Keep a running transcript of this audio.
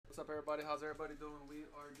up, everybody? How's everybody doing? We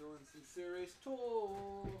are doing some Series 2.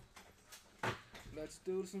 Let's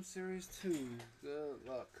do some Series 2. Good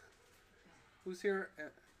luck. Who's here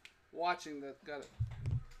watching that got it?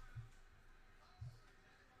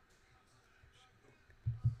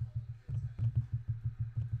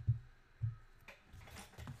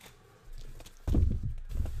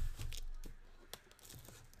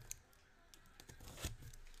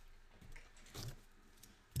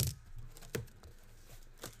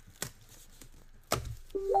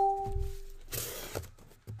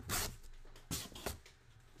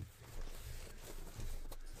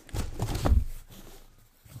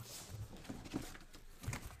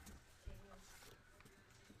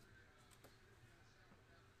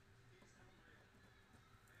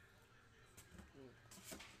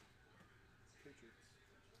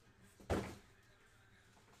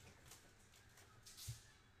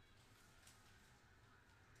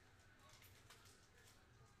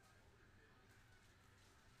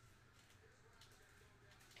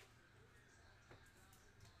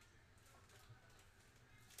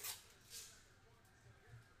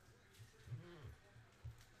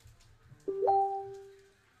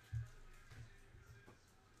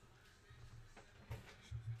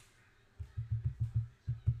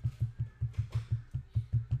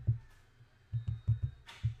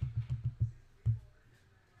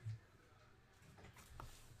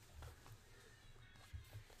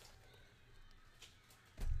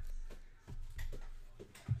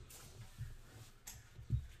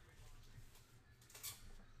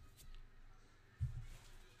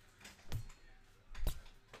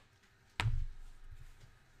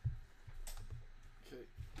 Okay.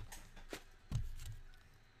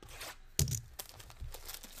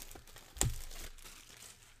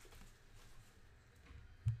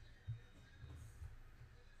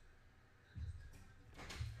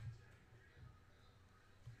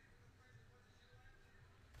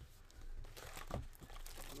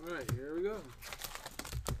 All right, here we go.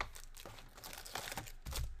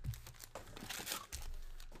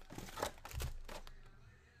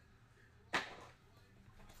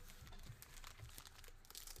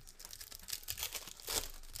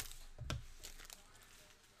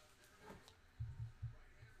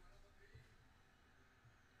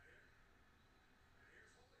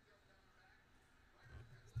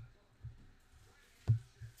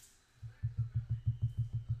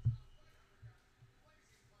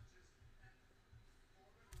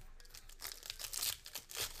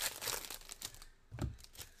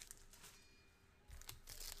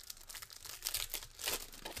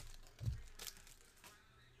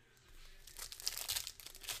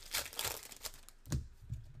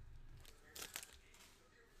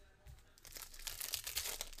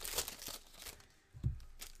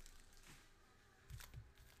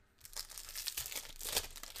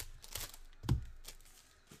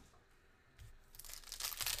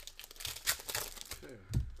 Okay.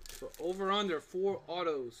 So over under 4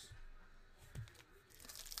 autos.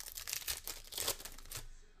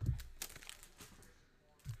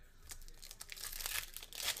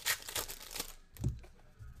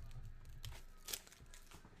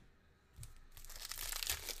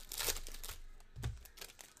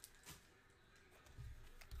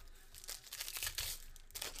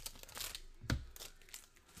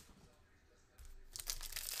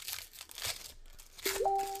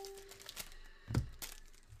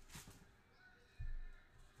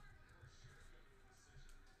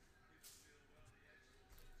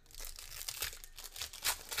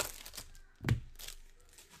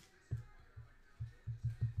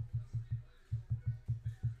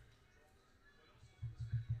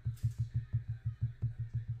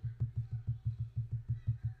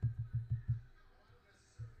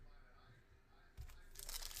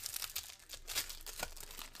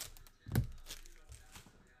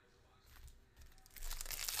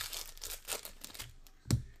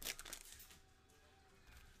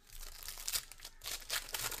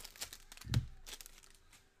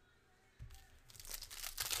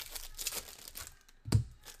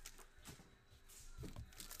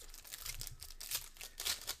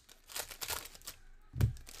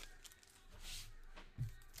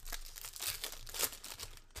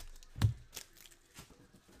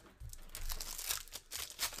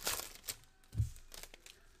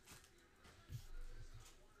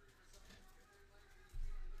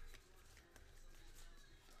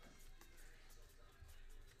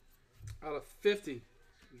 Out of 50,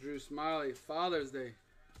 Drew Smiley, Father's Day.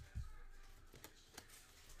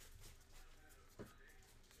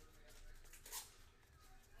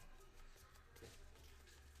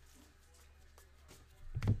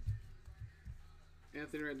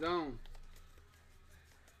 Anthony Rendon.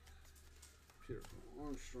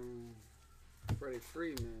 Armstrong. Freddie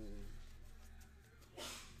Freeman.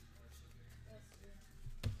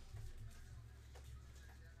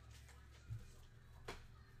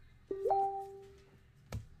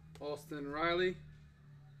 Austin Riley.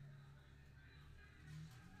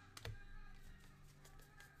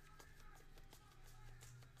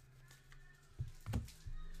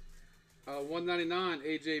 $199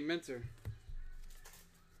 AJ Minter.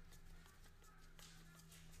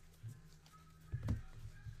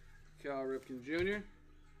 Cal Ripken Jr.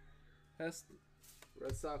 That's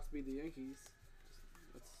Red Sox beat the Yankees.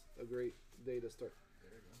 That's a great day to start.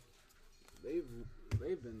 They're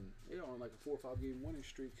on like a 4 or 5 game winning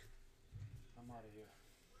streak. I'm out of here.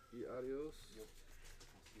 Yeah, adios. Yep.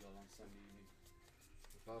 I'll see y'all on Sunday evening.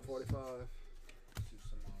 5:45. Do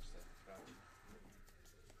some more stuff.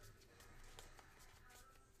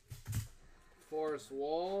 Forrest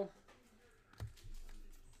Wall.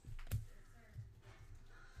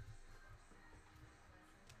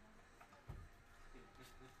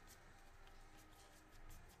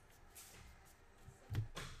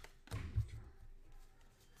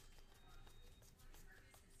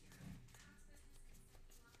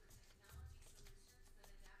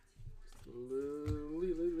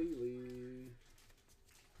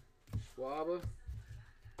 Schwaba.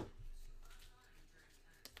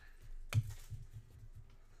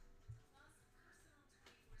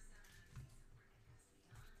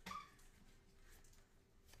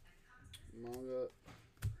 Manga.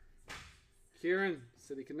 Kieran,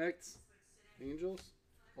 City Connects. Angels.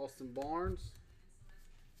 Austin Barnes.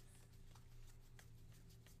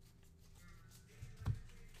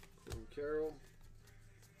 Corbin Carroll.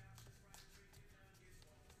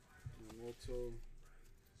 Yamamoto.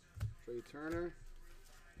 Trey Turner.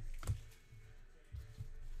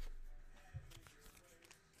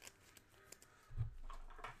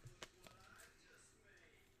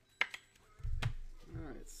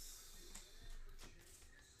 Alright.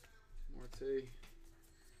 Marte.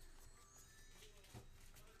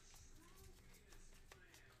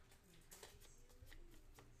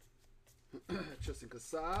 Justin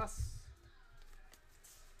Casas.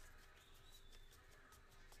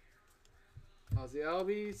 Ozzy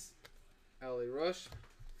Albies. Ali Rush.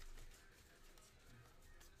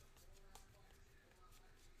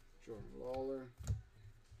 Jordan Lawler.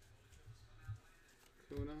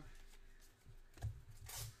 Kuna.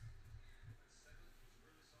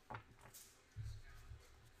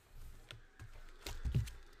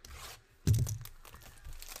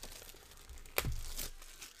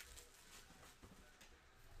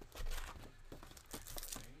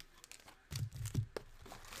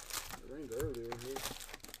 It rained earlier here.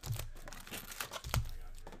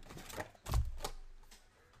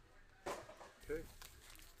 Okay.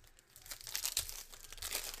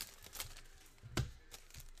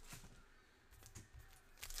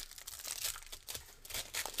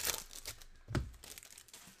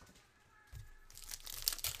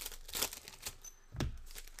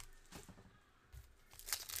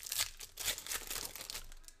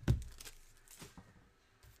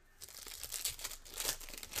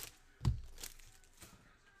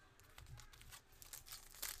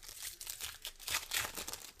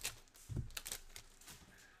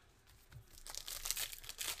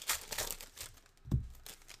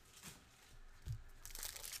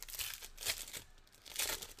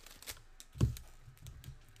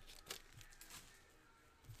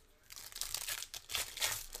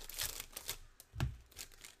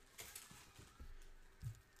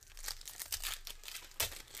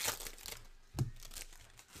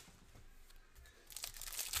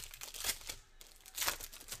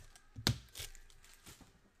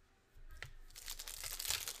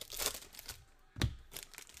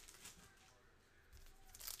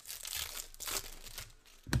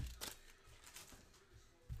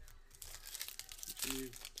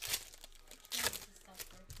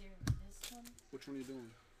 Which one are you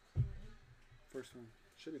doing? First one.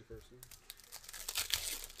 Should be the first one.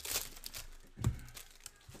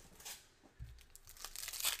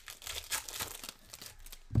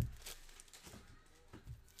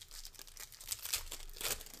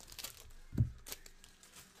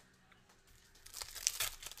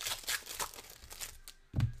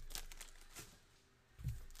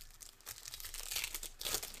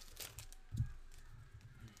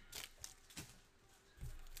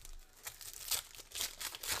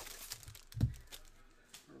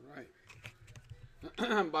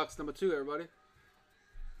 Box number 2, everybody.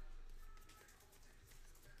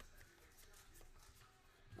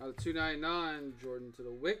 Out of $2.99, Jordan to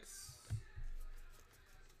the Wicks.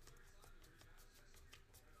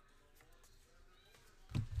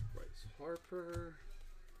 Bryce Harper.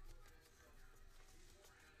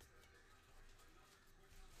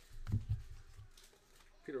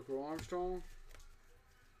 Miracle Armstrong.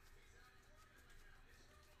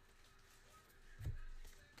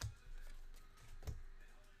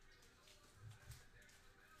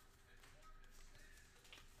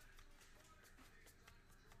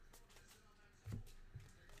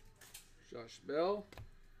 Josh Bell.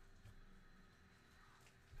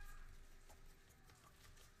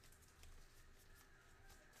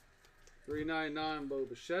 $3.99 Bo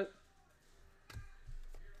Bichette.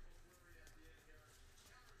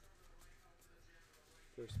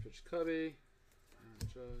 First pitch Cubby.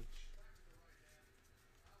 And Judge.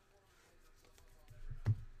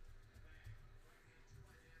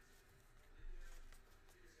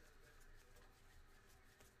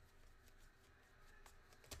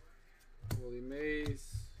 Willie Mays.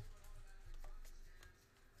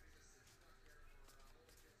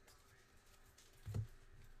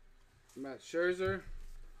 Matt Scherzer.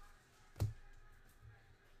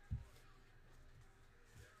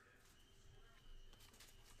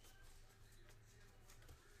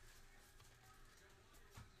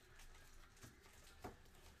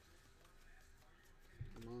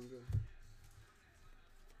 Manga.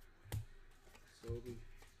 Sobe.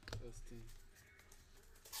 Dustin.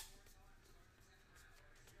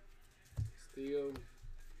 Steele.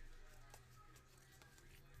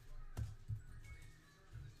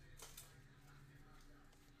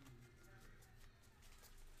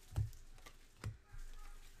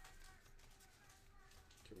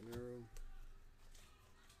 Cabanero.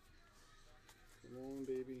 Come on,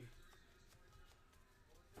 baby.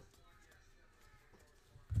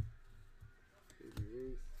 Baby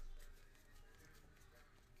Ruth.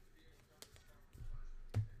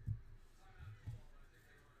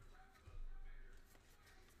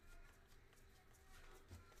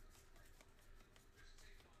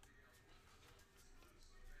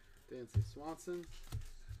 Dancy Swanson.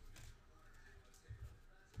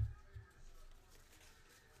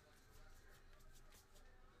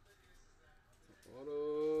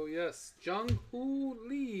 Auto, yes. Jung-Hoo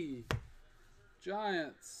Lee.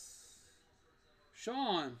 Giants.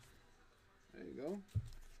 Sean. There you go.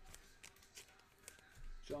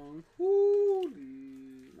 Jung-Hoo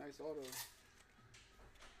Lee. Nice auto.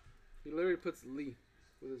 He literally puts Lee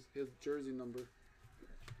with his jersey number.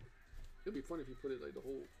 It'd be funny if he put it like the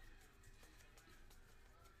whole.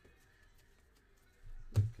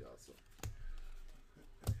 Piazza.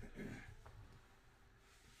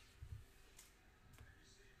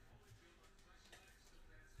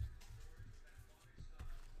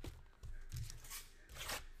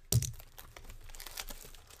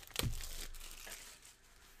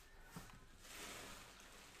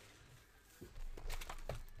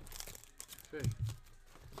 Okay,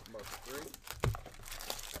 box 3.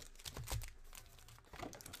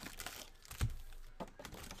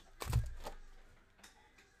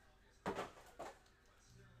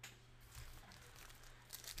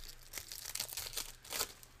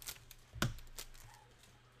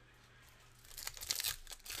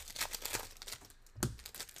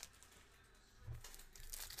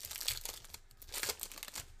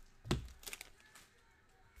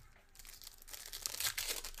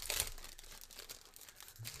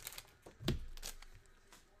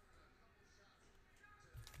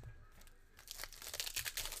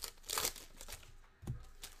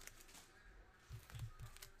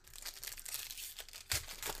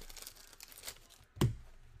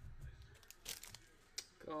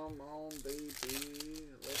 Come on, baby.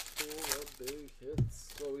 Let's pull the big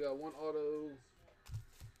hits. So we got one auto,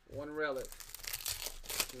 one relic.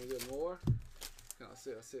 Can we get more? That's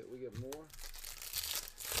it. We get more.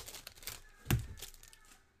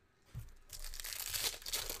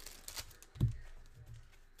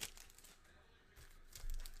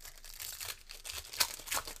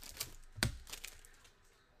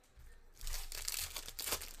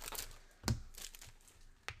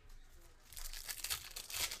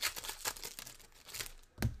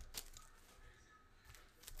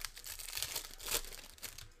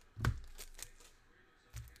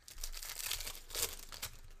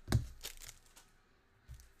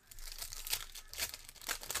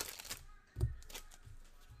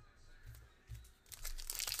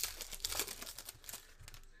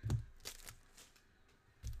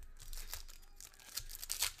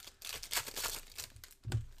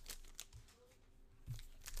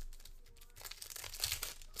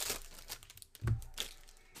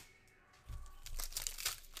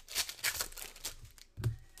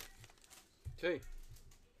 Okay,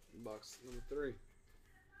 box number 3.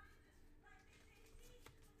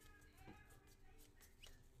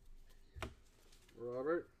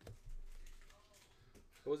 Robert.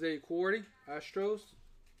 Jose Quarry, Astros,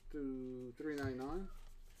 through $3.99.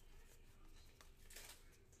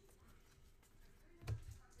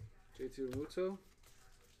 J2 Muto.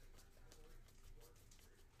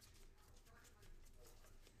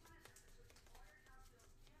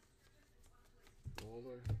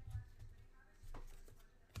 Waller.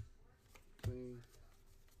 Clean.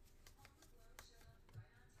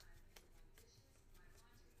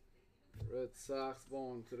 Red Sox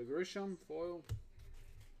bone to the Grisham foil.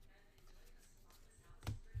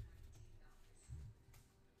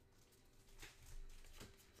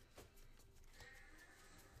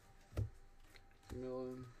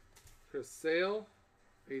 Millen. Chris Sale.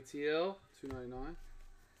 ATL. $2.99.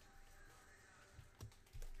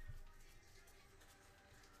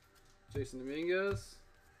 Jason Dominguez.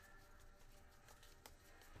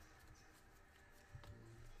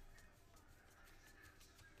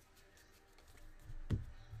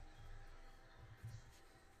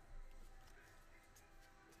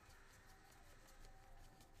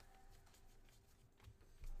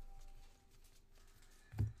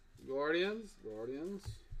 Guardians.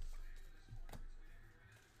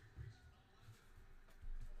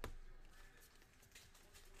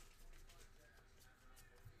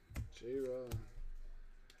 J-Rod.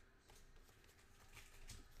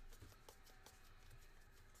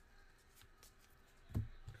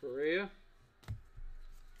 Correa.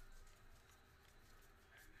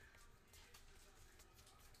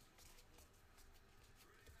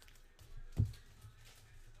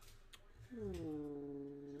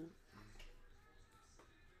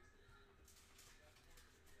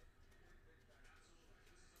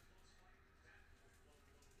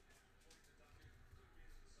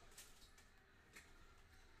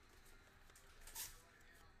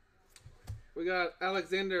 We got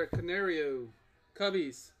Alexander Canario.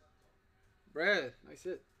 Cubbies. Brad. Nice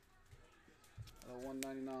hit. Out of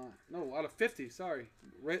 199. No, out of 50. Sorry.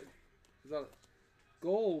 Red. Is that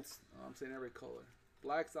golds? Oh, I'm saying every color.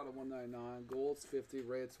 Black's out of 199. Gold's 50.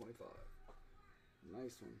 Red's 25.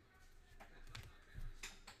 Nice one.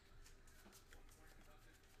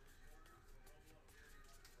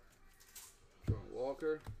 John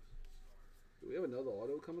Walker. Do we have another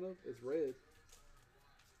auto coming up? It's red.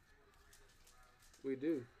 We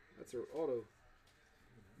do. That's our auto.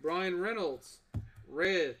 Brian Reynolds.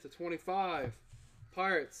 Red to 25.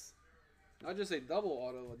 Pirates. Not just a double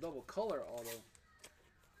auto, a double color auto.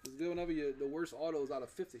 It's good whenever the worst auto is out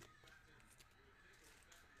of 50.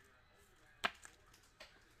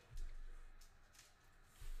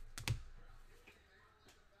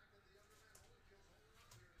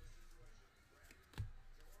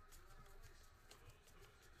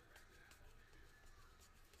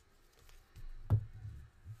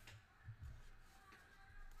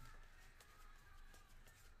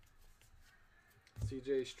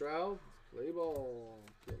 CJ Stroud, play ball.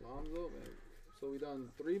 Alonzo, man. So we done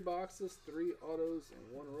 3 boxes, 3 autos,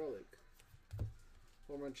 and 1 relic.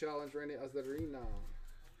 Home run challenge, Randy Azarina.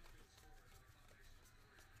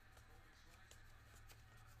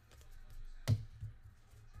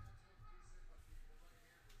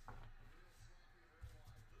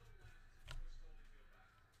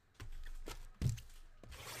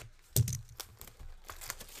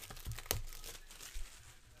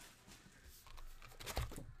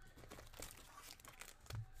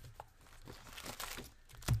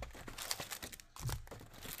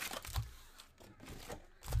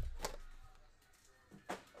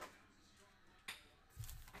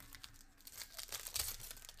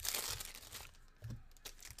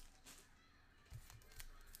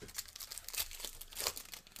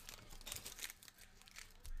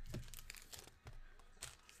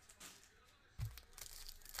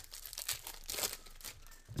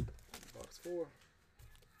 Box 4.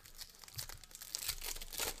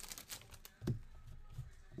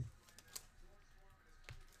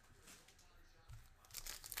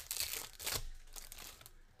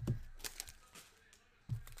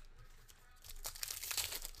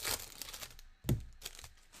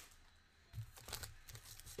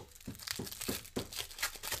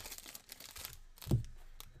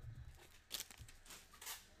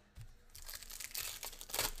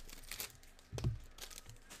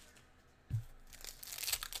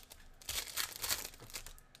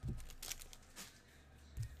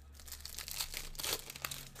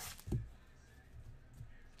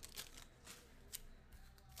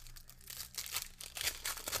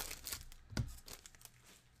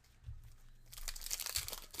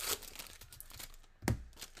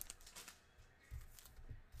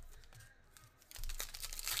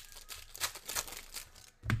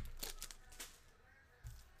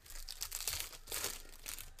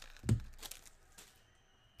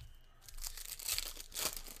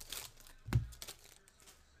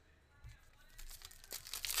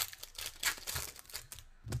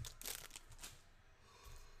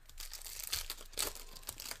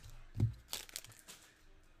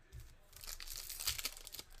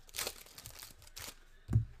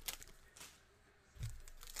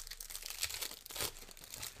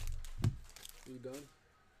 done.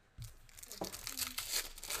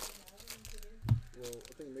 Well,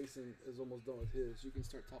 I think Mason is almost done with his. You can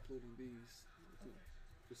start top loading these.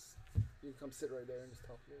 Just you can come sit right there and just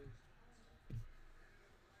top load.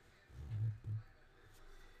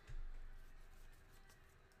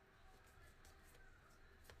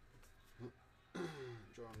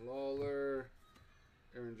 John Lawler,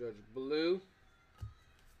 Aaron Judge blue.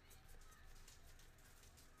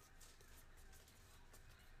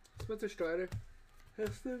 Spencer Strider,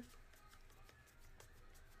 Hester.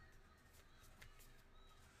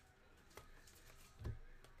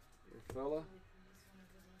 Your fella.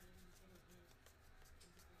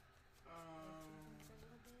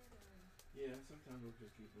 Yeah, sometimes we'll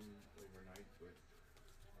just keep them overnight, but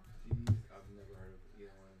these I've never heard of either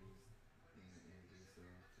one of these. So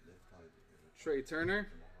that's probably Trey Turner.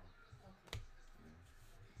 tomorrow.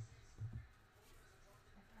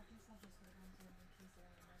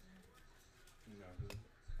 Yeah. No,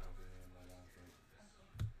 I'll be in my last night.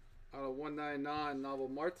 Out of 199, Novel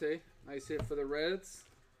Marte. Nice hit for the Reds.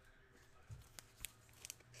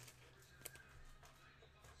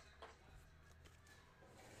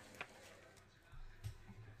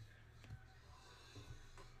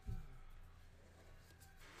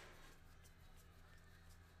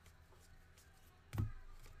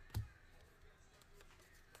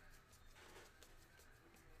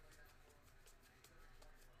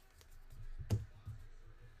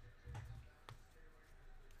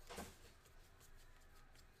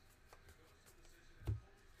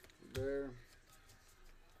 There.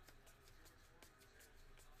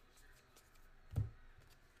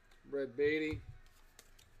 Brett Beatty.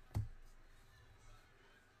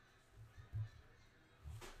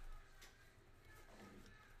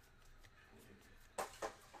 Oh,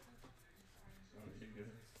 you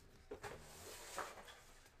good?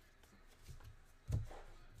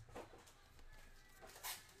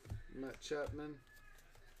 Matt Chapman.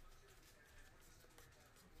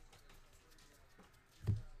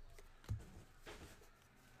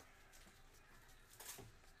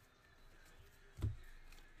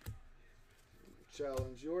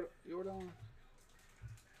 Challenge Jordan.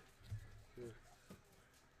 Here.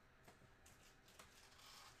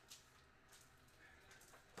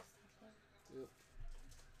 Yep.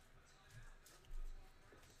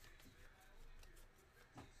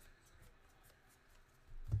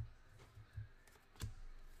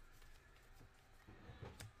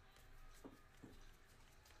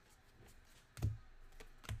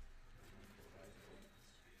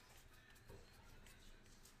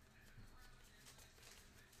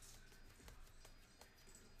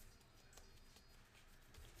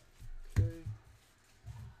 Okay.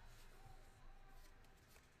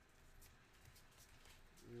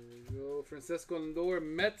 There we go. Francisco Lindor,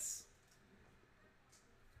 Mets.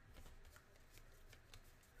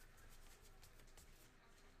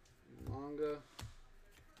 Manga.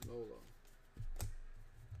 Nolo.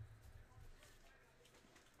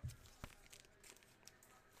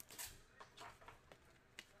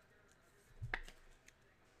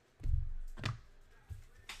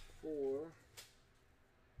 Four.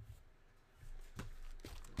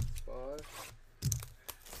 Five.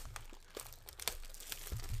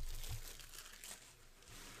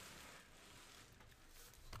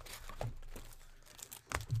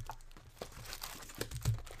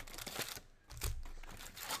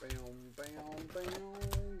 Bam, bam, bam, bam,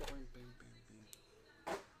 bam, bam.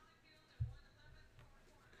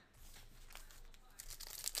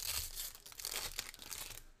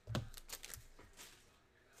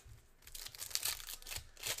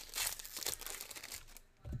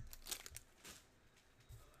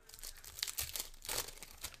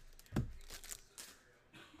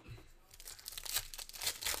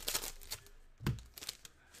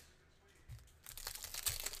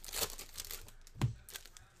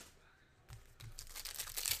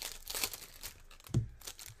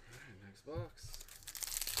 Next box.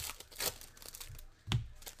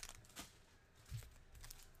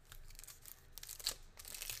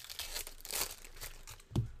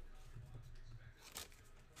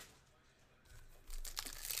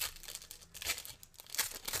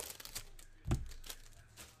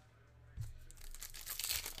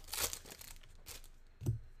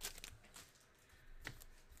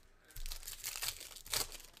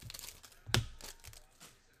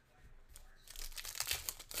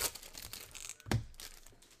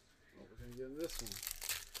 Oh, we're gonna get in this one.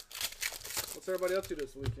 What's everybody up to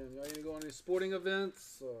this weekend? Y'all gonna go on any sporting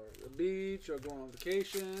events, or the beach, or going on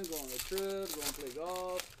vacation, going on a trip, going to play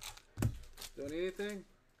golf? Doing anything?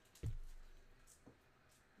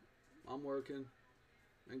 I'm working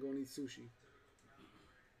and going to eat sushi.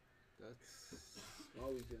 That's my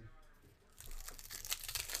weekend.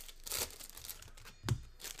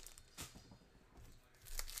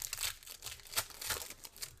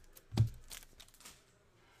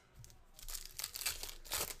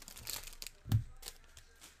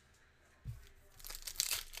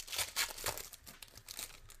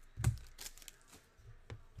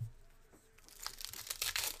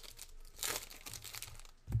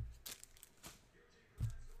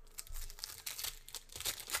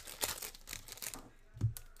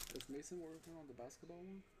 Is Mason working on the basketball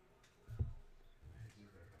one?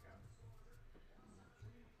 He's right back out.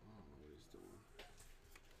 I don't know what he's doing.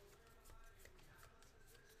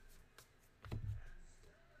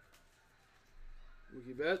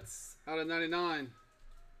 Mookie Betts out of 99.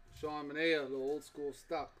 Sean Manea, the old school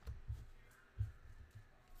stock.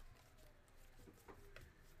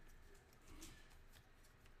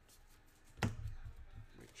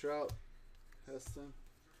 Mike Trout, Heston.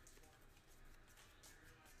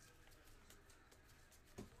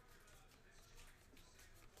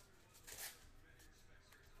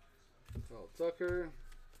 Kyle Tucker.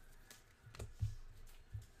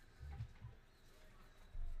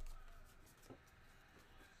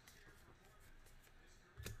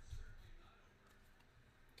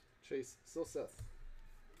 Chase, still Seth.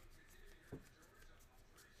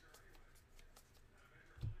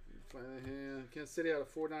 Flanahan, Kansas City out of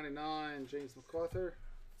 499. James MacArthur.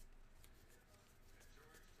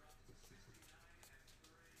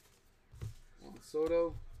 Juan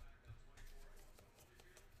Soto.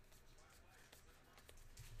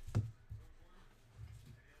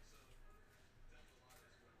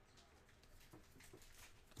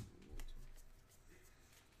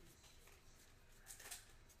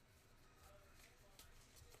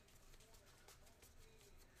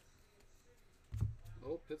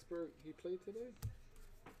 Oh, Pittsburgh, he played today?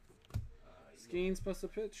 Skeens must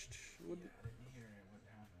have pitched. What Yeah, I didn't hear what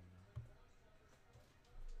happened.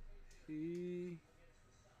 he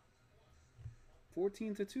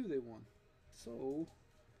 14-2 they won. So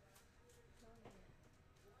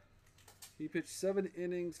he pitched 7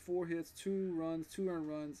 innings, 4 hits, 2 runs, 2 earned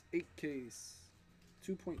runs, 8 Ks,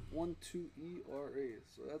 2.12 ERA.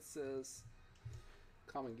 So that says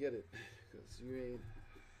come and get it, because you ain't.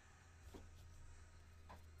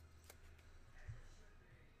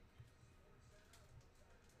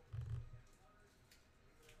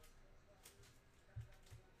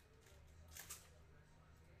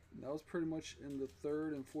 And that was pretty much in the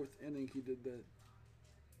 3rd and 4th inning he did that.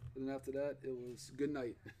 And then after that, it was good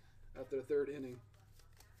night after the 3rd inning.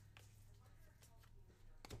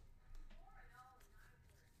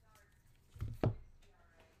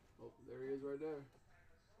 Oh, there he is right there.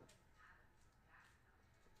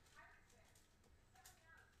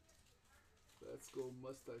 Let's go,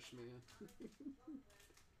 mustache man.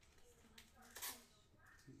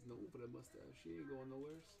 He's known for that mustache. He ain't going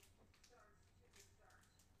nowhere.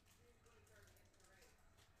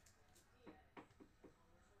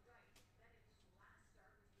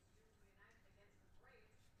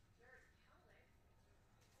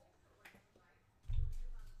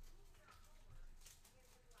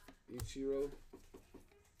 Ichiro.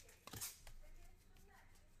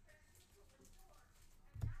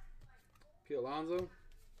 P. Alonso.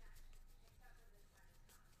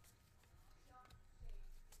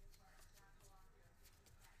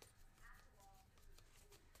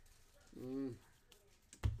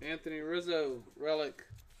 Anthony Rizzo, relic.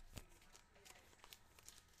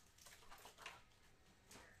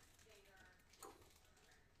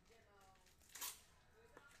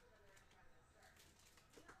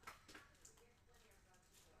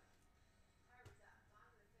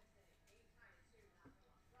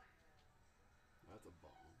 That's a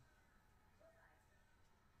bomb.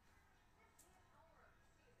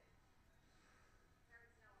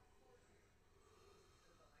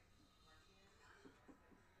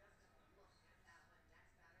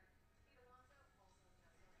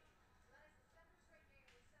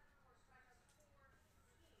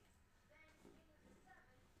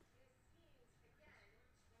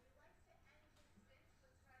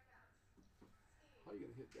 How you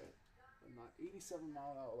gonna hit that? A not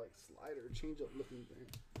 87-mile-an-hour like slider, change up looking thing.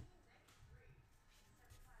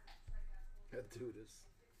 That dude is.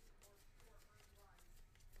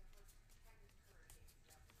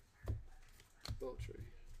 Beltray.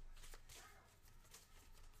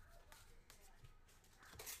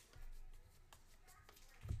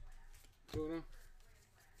 Tuna.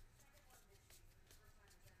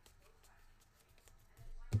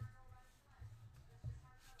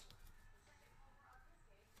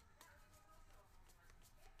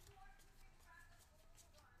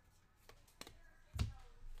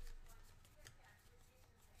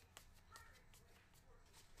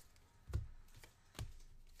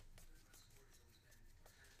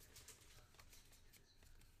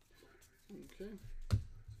 Okay.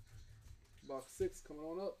 Box 6 coming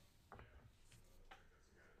on up.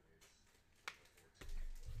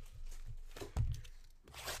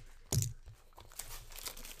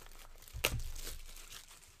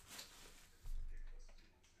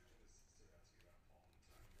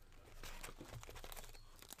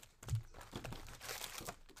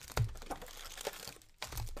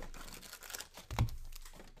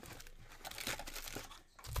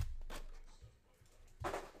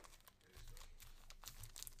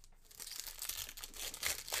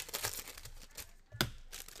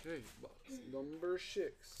 Okay, box number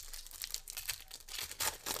 6.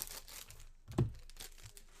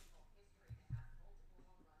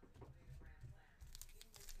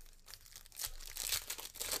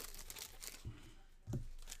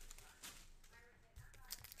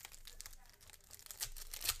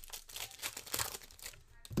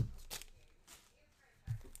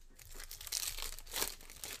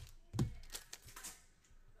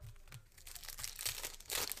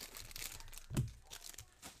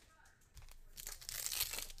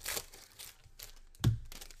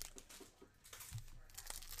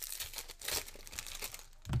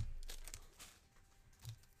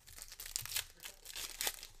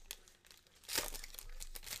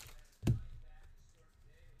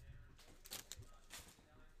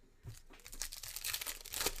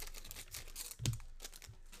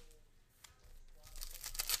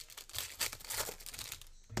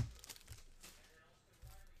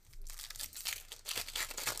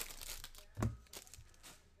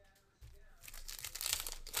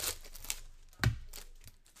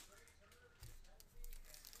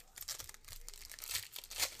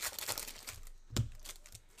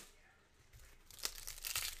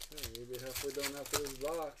 Maybe halfway done after this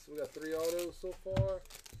box. We got 3 autos so far.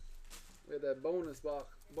 We had that bonus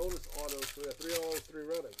box, bonus auto. So we got 3 autos, 3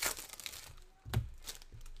 relics.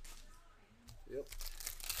 Yep.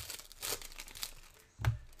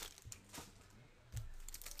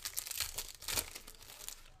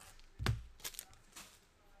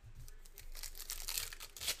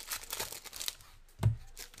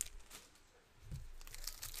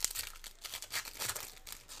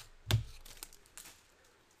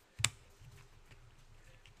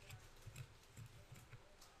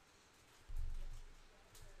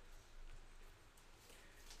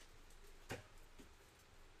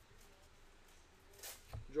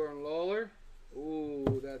 Jordan Lawler.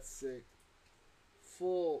 Ooh, that's sick.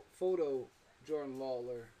 Full photo Jordan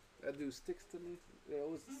Lawler. That dude sticks to me. There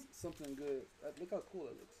was something good. Look how cool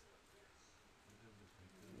it looks.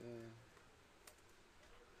 Yeah.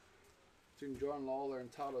 Between Jordan Lawler and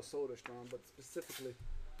Tyler Soderstrom, but specifically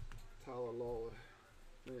Tyler Lawler.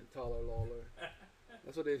 I mean, Tyler Lawler.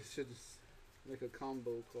 That's what they should just make a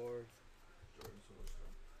combo card. Jordan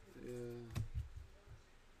Soderstrom. Yeah.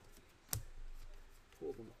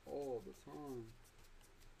 Pull them all the time.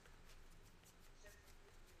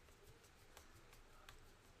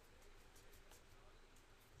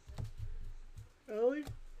 Ellie?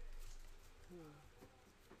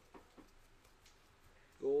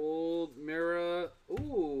 Gold mirror.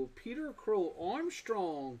 Ooh, Peter Crow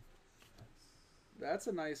Armstrong. That's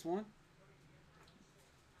a nice one.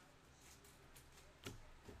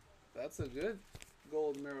 That's a good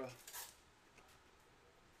gold mirror.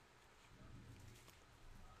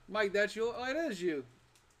 Mike, that's you. Oh, it is you.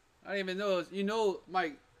 I didn't even know. You know,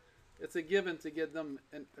 Mike, it's a given to get them.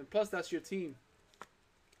 And plus, that's your team.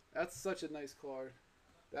 That's such a nice card.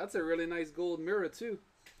 That's a really nice gold mirror, too.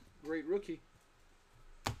 Great rookie.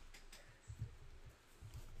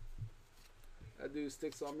 That dude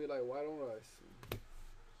sticks on me like white on rice.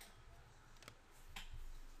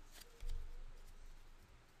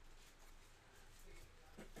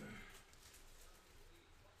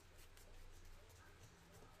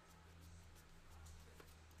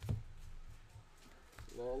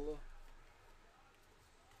 Lola.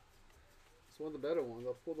 It's one of the better ones.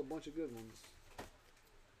 I pulled a bunch of good ones.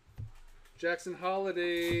 Jackson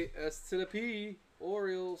Holiday, S to the P,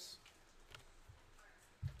 Orioles.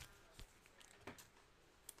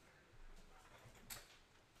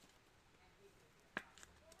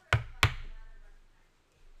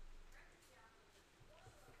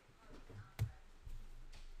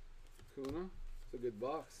 Kuna. It's a good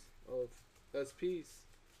box of SPs.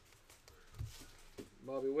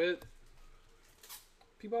 Bobby Witt.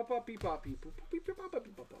 Peep-pop-pop, peep-pop, peep-pop, peep-pop,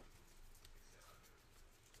 peep-pop.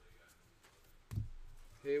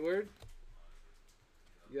 Hayward.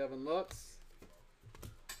 Gavin Lux.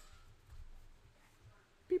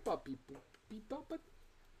 Peep-pop, peep-pop, peep-pop.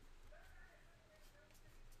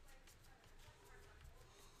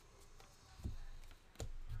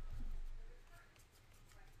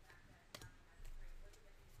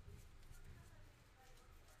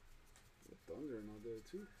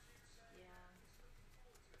 too.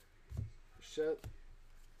 Yeah. Shut.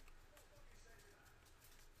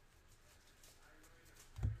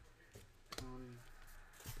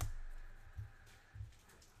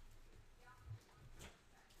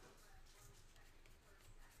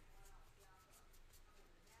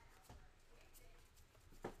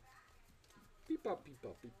 Beep bop beep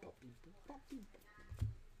bop beep bop beep bop beep bop.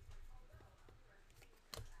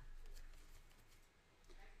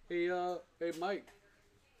 Hey Mike,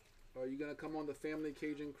 are you gonna come on the family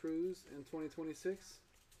Cajun cruise in 2026?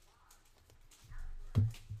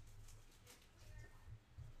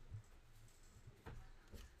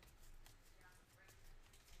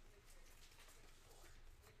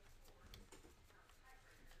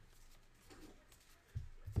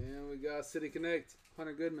 And we got City Connect,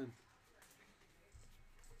 Hunter Goodman,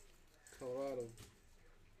 Colorado.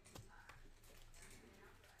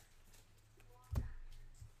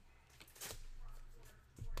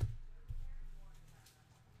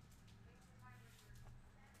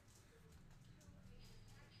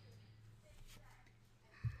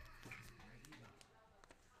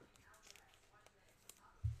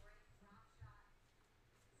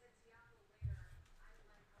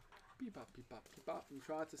 Beep bop beep bop beep bop. I'm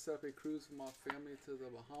trying to set up a cruise for my family to the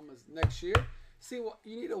Bahamas next year. See what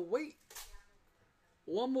you need to wait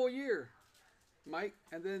one more year, Mike,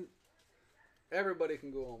 and then everybody can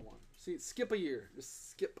go on one. See, skip a year. Just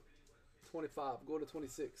skip 25. Go to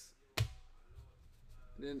 26. And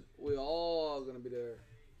then we're all gonna be there,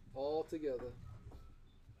 all together,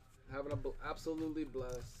 having a absolutely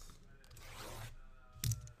blast.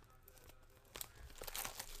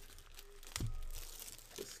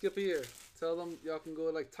 Just skip a year. Tell them y'all can go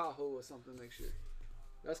to like Tahoe or something next year.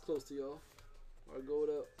 That's close to y'all. Or go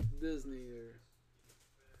to Disney or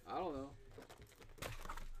I don't know.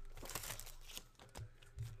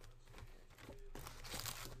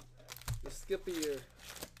 Just skip a year.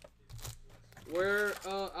 Where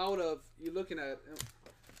out of you looking at?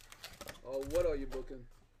 Or what are you booking?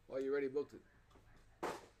 Or you already booked it?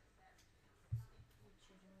 What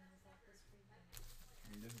you're doing is that this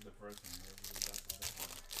weekend. This is the first one. That's the second one.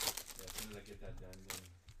 Yeah, as soon as I get that done, then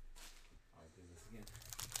I'll do this again.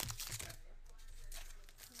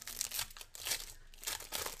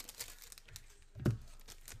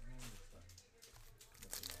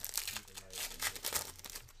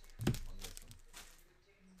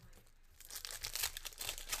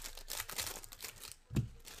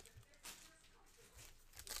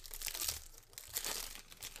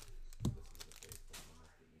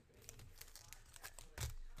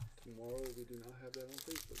 Tomorrow we do not have that on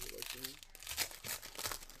Facebook. We'd like to know.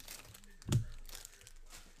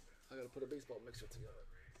 I gotta put a baseball mixer together.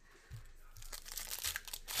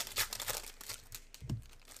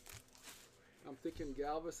 I'm thinking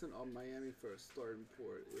Galveston or Miami for a starting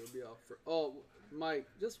port. It'll be out for. Oh, Mike,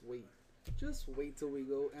 just wait. Just wait till we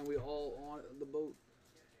go and we all on the boat.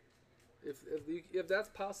 If that's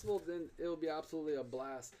possible, then it'll be absolutely a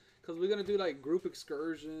blast. Cause we're gonna do like group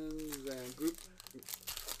excursions and group.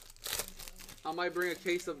 I might bring a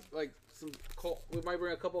case of like some. We might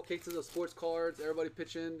bring a couple of cases of sports cards. Everybody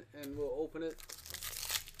pitch in and we'll open it.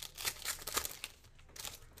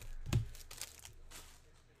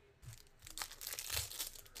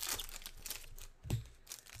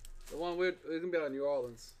 The one it's gonna be out of New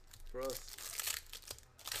Orleans for us.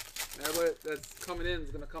 And everybody that's coming in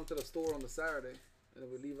is gonna come to the store on the Saturday, and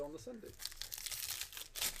then we leave on the Sunday.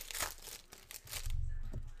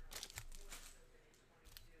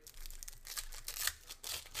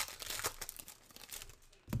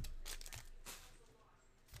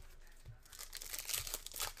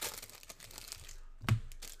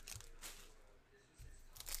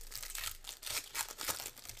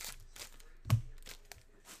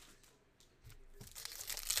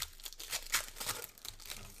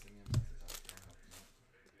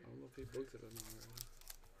 I don't know if he booked it or not.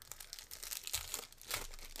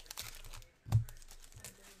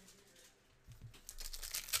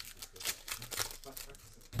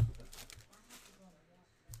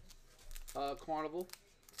 Carnival.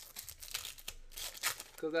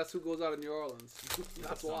 Because that's who goes out of New Orleans.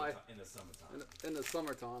 That's why. In the summertime. In the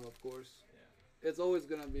summertime, of course. Yeah. It's always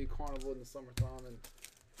going to be Carnival in the summertime. And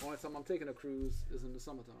the only time I'm taking a cruise is in the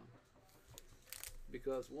summertime.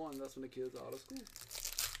 Because, one, that's when the kids are out of school.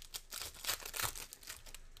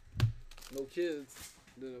 No kids,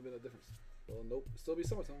 then it'll be a difference. Well, nope. Still be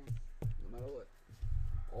summertime. No matter what.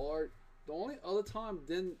 Or the only other time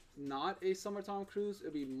then not a summertime cruise,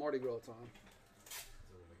 it'd be Mardi Gras time.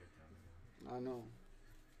 I know.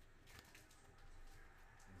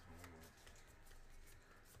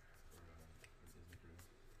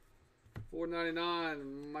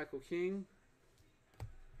 $4.99. Michael King.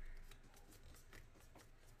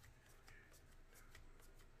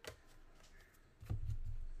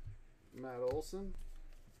 Matt Olson.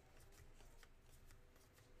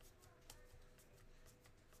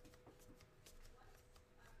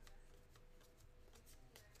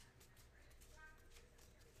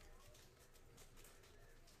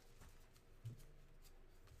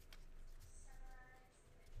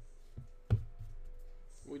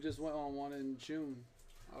 We just went on one in June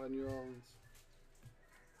out of New Orleans.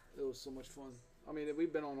 It was so much fun. I mean,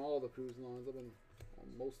 we've been on all the cruise lines. I've been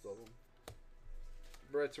on most of them.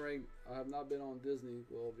 Brett's Ring, I have not been on Disney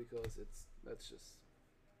World because that's just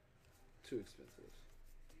too expensive.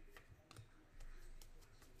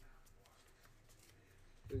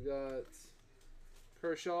 We got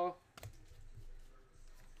Kershaw.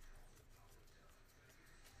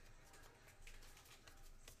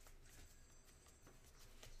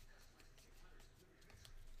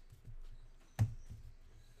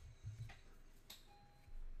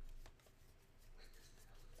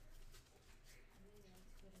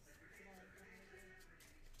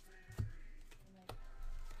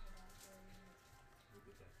 We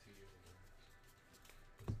did that 2 years ago.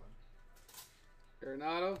 It was fun.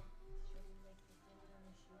 Arenado.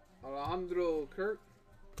 Alejandro Kirk.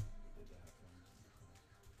 We did that one.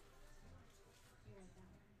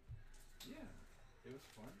 Yeah, it was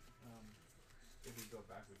fun. If we go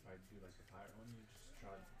back, we'd probably do like the pirate one. You just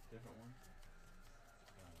try different ones.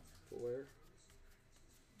 Where?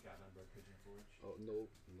 Got number Pigeon Forge. Oh no,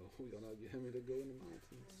 y'all not getting me to go in the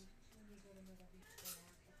mountains.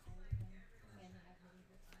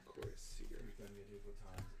 Of course, here. We've done medieval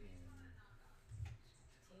times in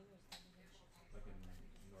like in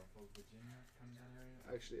Norfolk, Virginia, kind of that area.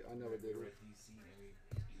 Actually, I never did We were it. at DC and we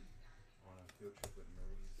on a field trip with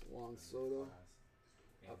Marie's Juan Soto. class,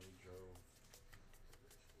 and we drove.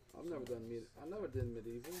 I've never done I never did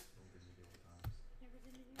medieval. We did medieval times.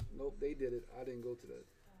 Nope, they did it. I didn't go to that.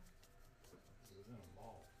 It was in a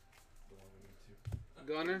mall, the one we went to.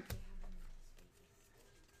 Gunner.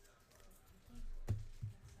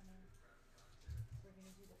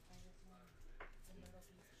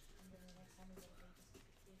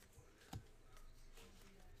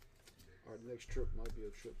 Our next trip might be a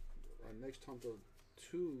trip. Our next time to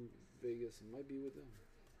Vegas might be with them.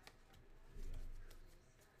 Yeah.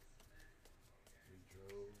 We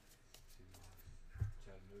drove to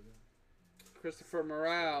Chattanooga. Christopher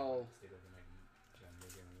Morale. Stayed overnight in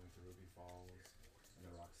Chattanooga and we went to Ruby Falls and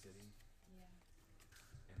the Rock City.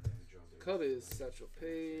 And then we drove there. Cubbies, Satchel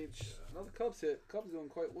Paige. Another Cubs hit. Cubs doing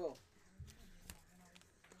quite well.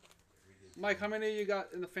 Mike, how many you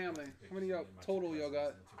got in the family? How many y'all total y'all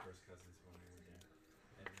got? The two first cousins when we were there.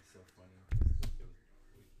 And it's so funny. We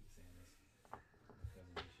keep saying this. My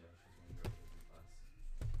cousin Michelle, she's 1 year older than us.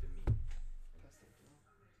 Than me. And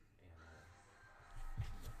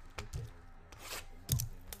we get there, like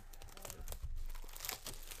a month,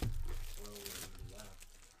 Well, when we left,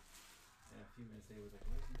 and a few minutes later, was like,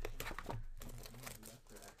 where's Michelle? We left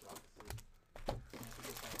her at Rock City. And I had to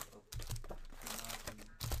go back up the mountain.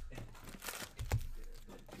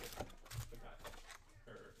 Forgot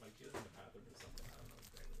her. Like, she doesn't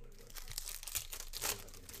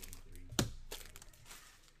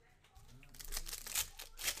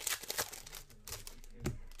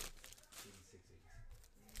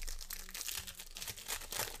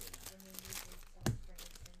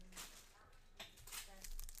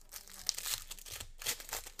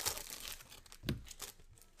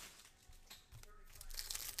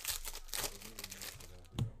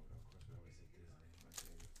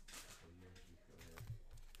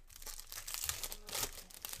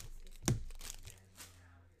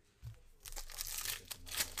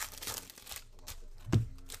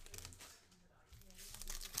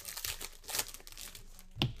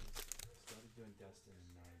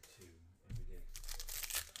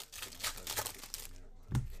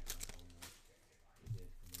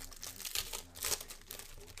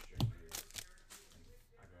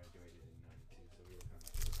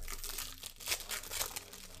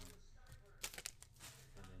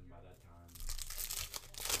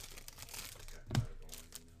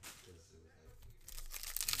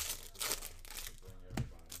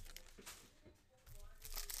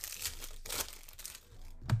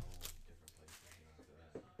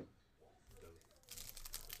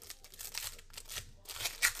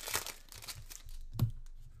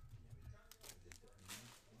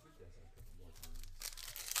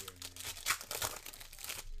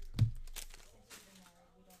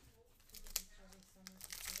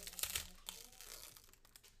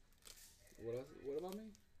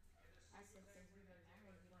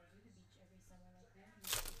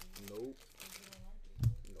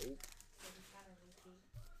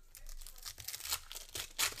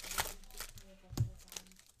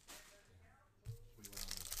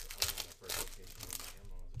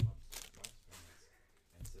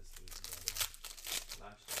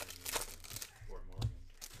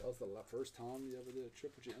was the first time you ever did a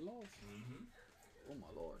trip with your in-laws? Mm-hmm. Oh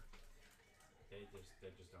my lord. They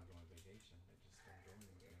just don't go on vacation. They just don't go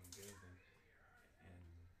anywhere. They don't do anything. And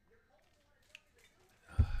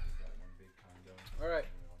we got one big condo. All right.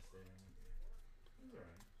 And we all stayed in it. It was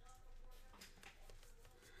alright.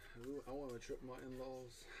 I went on a trip with my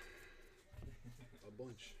in-laws. A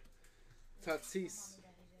bunch. Tatis.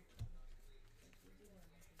 Mom and daddy just if we do go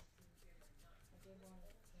on vacation. Like they're going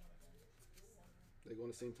to Canada this summer. They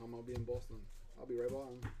going the same time I'll be in Boston. I'll be right by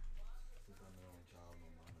them. Since I'm the only child, my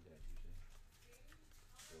mom and dad usually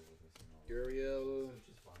go with us and all. Uriel. Which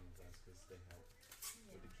is fine with us because they help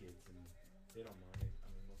with the kids and they don't mind. I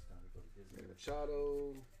mean, most of the time we go to Disney.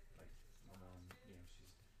 Machado. Like my mom, you know,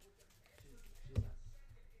 she's not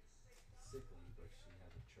sickly, but she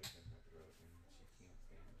has a trick in her throat and she can't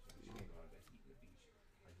stand. She can't go out of that heat in the beach.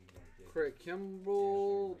 Like you go to Disney. Craig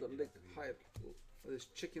Kimball. The Nick Hype. This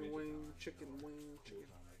chicken wing. Chicken wing. Cool Chicken.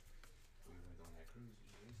 time, like we went on that cruise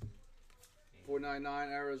recently.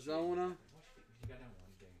 499 Arizona. She got down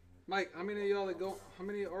one day. And went Mike, how many of y'all that go? How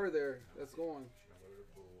many are there that's going? She don't go to the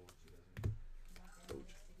pool. She doesn't.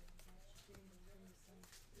 Coach. She didn't go in the sun.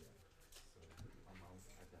 Yeah. So my mom's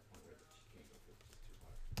at that point where she can't go because it's just too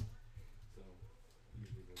hot. So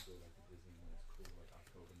usually we'll go like to Disney when it's cool, like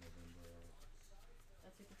October, November,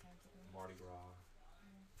 That's a good time to go. Mardi Gras.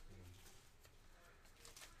 Yeah.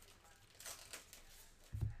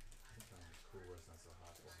 Sometimes it's cool where it's not so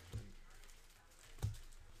hot. We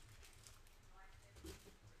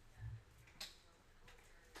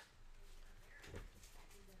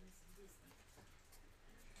got me some Disney.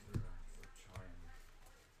 We're trying.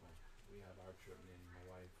 Well, we have our trip, me and my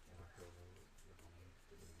wife in October. We're going to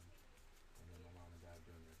Disney. And then my mom and dad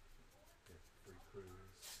doing their free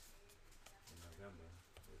cruise in November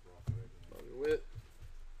with Rock Caribbean. Love you with.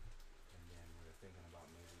 And then we're thinking about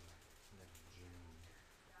maybe next June,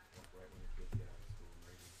 like right when the kids get out of school,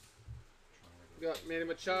 maybe trying to go We got to Manny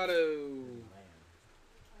Machado. Disneyland.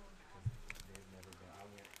 Because they've never been. I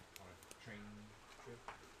went on a train trip,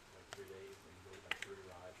 like 3 days, and go like 3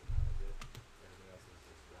 rides, and that was it. Everything else was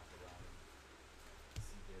just walk around and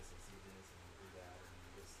see this and do that,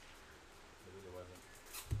 and just it really wasn't.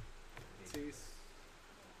 Tatis.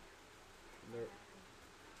 Never,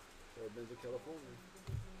 never been to California.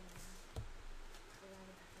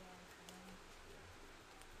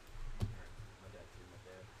 My dad too. My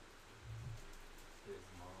dad, his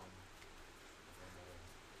mom, my grandmother,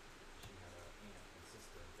 she had an aunt and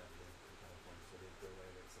sister that lived in California, so they'd go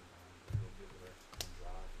there like sometimes and go visit her and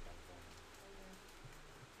drive to California.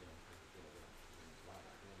 You know, 'cause, you know, they didn't fly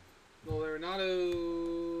back then. No,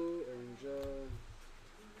 Arenado. Aaron Judge. You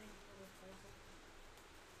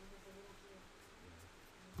know,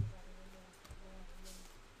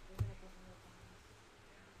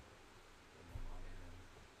 and my mom and them,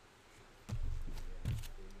 yeah,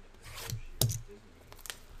 they met the first year at Disney with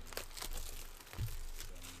them.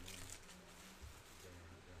 So I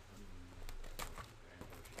mean, their honeymoon, their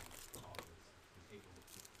anniversary was August, in April.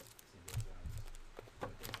 See those guys.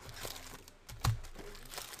 But they have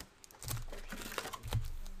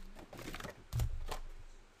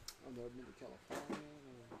I've never been to California.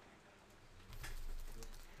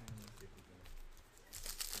 trying to see if we can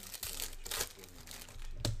finish it on a trip to Disneyland next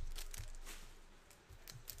year.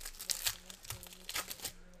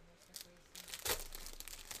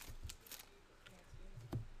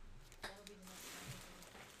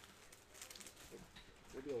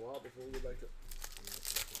 It'll be a while before we get back to. We were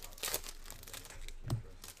talking about my dad has a kid for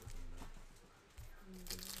us to put in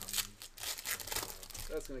it's coming.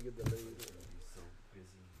 That's gonna get It's delayed. gonna be so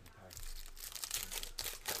busy and packed.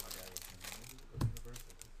 My dad was saying, maybe we'll go to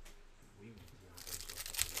Universal. We went to Universal a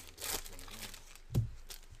couple years ago, 21,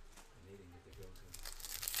 and they didn't get to go to. And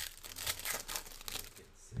he was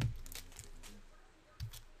getting sick and they couldn't do it.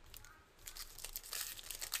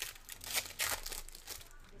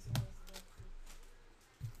 So we're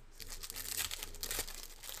gonna wait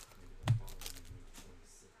till maybe the following year, maybe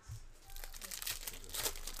 26.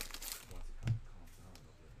 Once it kind of calms down a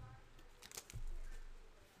little bit.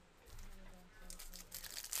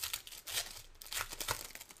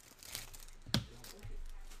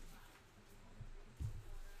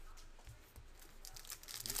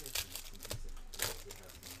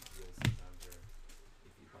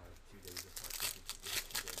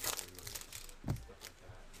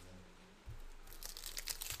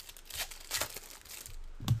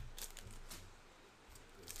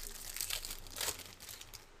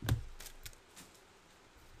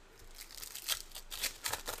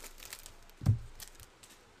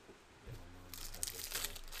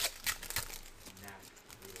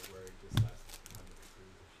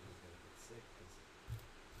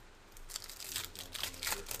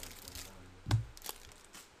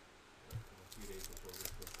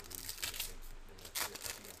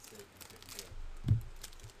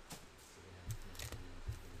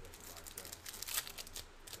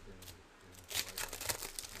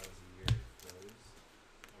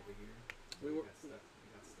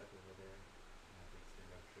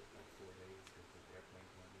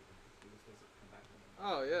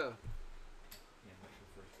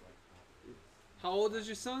 old is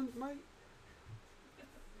your son, Mike?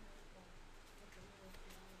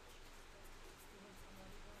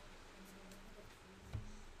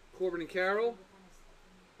 Corbin and Carol.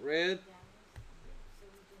 Red. Well,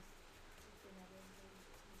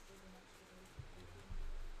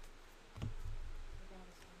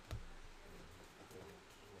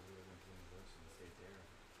 we went to Universal and stayed there,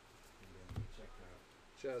 and then we checked out.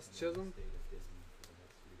 Just And then Chisholm. we stayed at Disney for the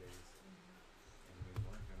next few days, and we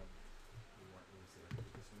weren't gonna. We said like,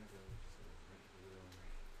 we're just gonna go. We're just gonna rent a room.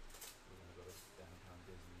 We're gonna go to downtown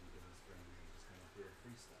Disney, Disney Springs, and just kind of do the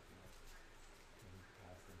free stuff, you know. And we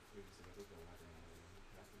passed them free, so like, we'll go walking around the room. We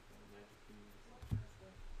passed them from the Magic Kingdom.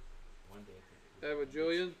 One day, I think it was. Edward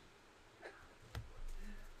Julian.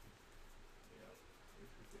 Yeah, it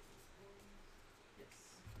was ridiculous. Yes.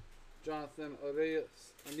 Jonathan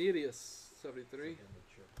Anelius, 73. So then the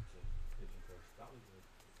trip to Pigeon Coast, that was the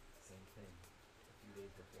same thing. A few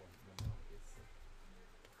days before my mom gets sick,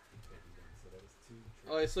 we couldn't go. So that was 2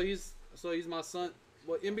 trips. All right, so he's my son.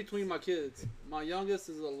 Well, in between my kids, my youngest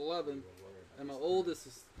is 11, and my oldest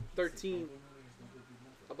is 13,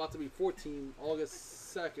 about to be 14,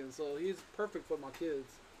 August 2nd. So he's perfect for my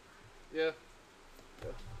kids. Yeah.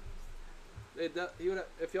 He would,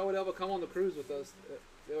 if y'all would ever come on the cruise with us,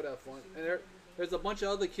 they would have fun. And there's a bunch of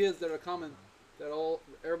other kids that are coming.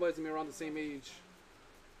 Everybody's gonna be around the same age.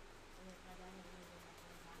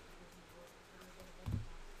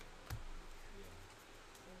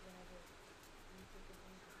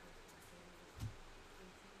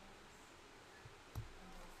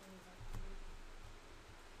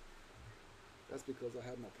 That's because I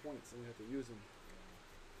had my points and we had to use them.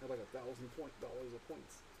 I had like $1,000 of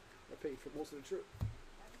points. I paid for most of the trip.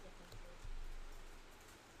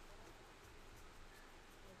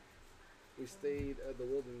 We stayed at the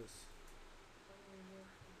Wilderness.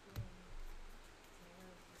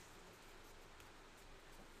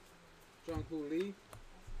 Jung Hoo Lee.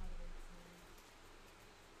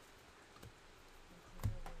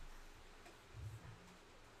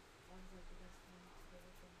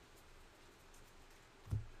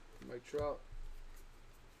 Mike Trout.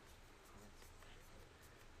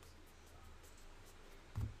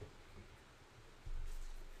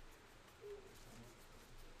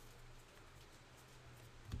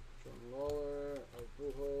 John Lawler,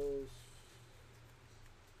 Albujos.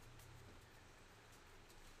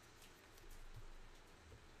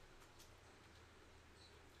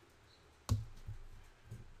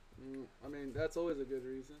 I mean, that's always a good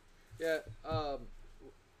reason. Yeah,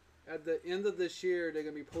 at the end of this year, they're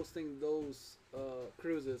going to be posting those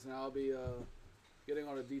cruises, and I'll be getting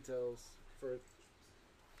all the details for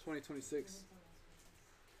 2026.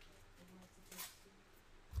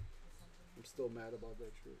 I'm still mad about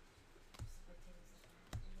that trip.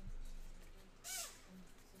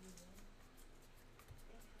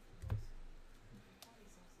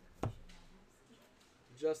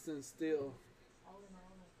 Justin Steele.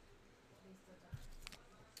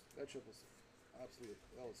 That trip was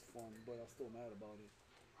that was fun, but I'm still mad about it.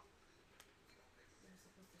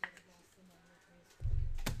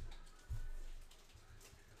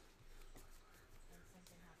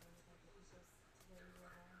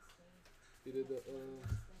 You did the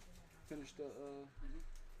finish the you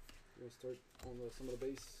want to start on some of the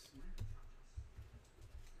base.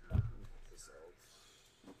 This out.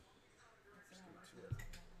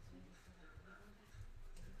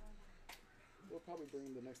 We'll probably bring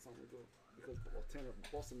him the next time we go because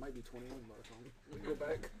Boston might be 21 by the time we go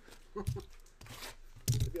back.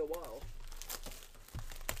 It'll be a while.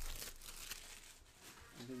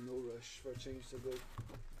 I think no rush for a change to go.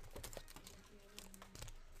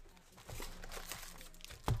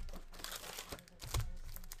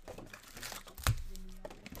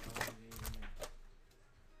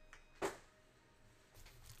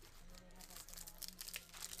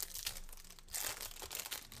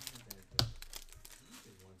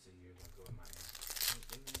 Once a year, I'll go to Miami.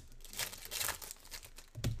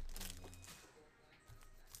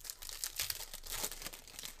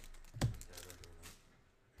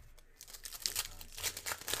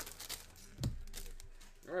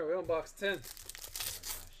 Alright, we unboxed 10.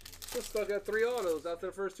 Just stuck at 3 autos after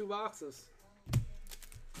the first 2 boxes.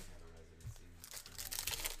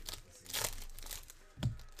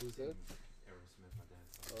 Who's that? Aerosmith, my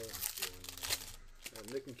dad's song.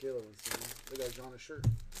 Nick and Kayla went to see. They got John a shirt.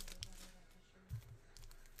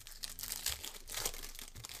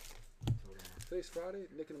 Today's Friday.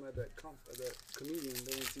 Nick and them at that comedian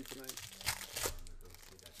they went to see tonight.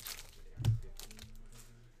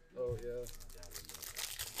 Oh yeah.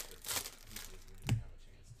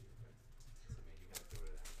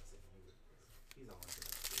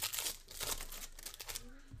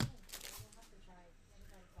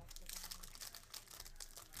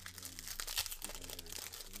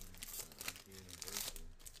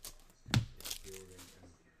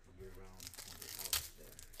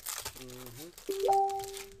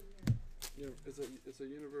 It's a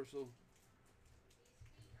universal.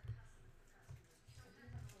 I do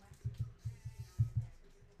have collections.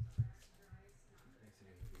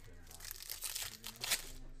 Basically, we've been about 3 months. I don't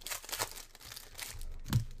know. I do like collections as well.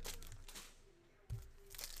 Something's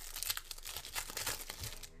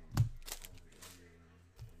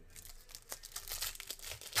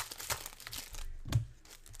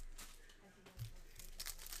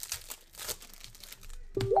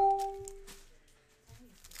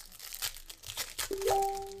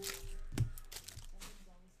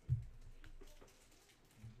Something's always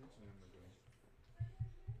different. Eventually, I'm gonna go.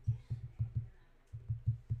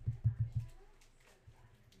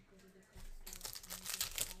 You go to the Coke store and you get a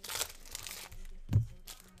Sprite and all the different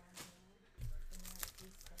sodas from around the world. Then you have a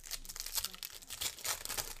taste testing. That's fun.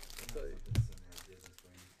 They Tell have you. something similar at Disney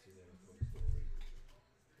Springs to that Coke store.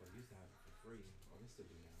 Well, they used to have it for free. Well, they still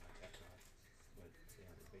do now, like Epcot. But they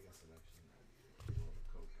have a bigger selection of all the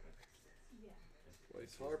Coke Yeah. at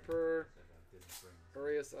Lace Disney, Harper. at Disney Springs.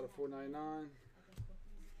 Arias out of 499. At the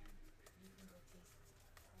cookies, you can go taste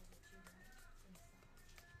all that you want inside. And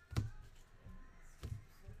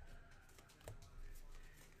it's so cool.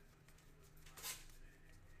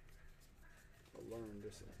 I learned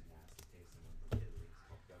this. That nasty tasting one from Italy. It's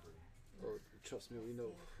called Beverly. Oh, trust me, we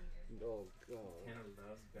know. Oh God. Tanner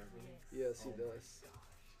loves Beverly. Yes, he Oh my does.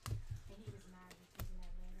 gosh. And he was mad because in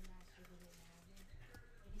Atlanta last year they didn't have it. And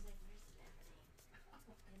he's like, where's the Beverly?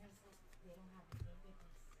 And I was like, they don't have it, thank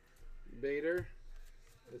goodness. Bader.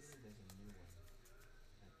 There's It's a new one.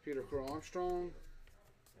 That Peter Crow Armstrong.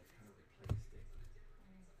 that kind of replaced it.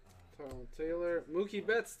 Tyrone Taylor. Mookie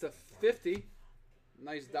Betts to 50.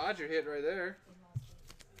 Nice Dodger hit right there. In Las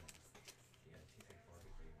Vegas. Yeah, it tastes like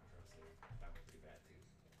barbecue. My girl said that was pretty bad too.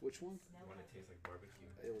 Which one? The one that tastes like barbecue.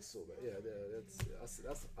 It was so bad. Yeah, that's Disney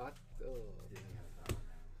has that one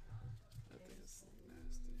now. that thing is so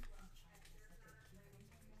nasty.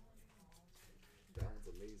 That one's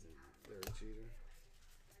amazing. Derek Jeter.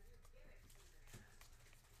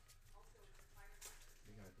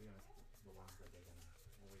 We got the ones that they're gonna,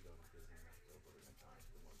 when we go to Disney, they'll put it in time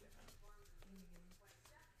for the one getting out. It's always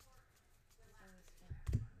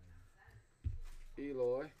fun.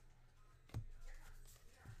 Eloy.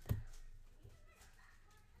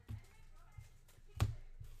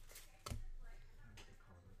 What they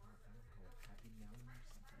call it? I don't know, call it Happy Mountain or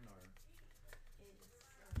something, or It's, yeah,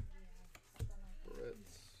 something like that. Brett.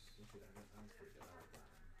 we'll see that. That was pretty good. I like that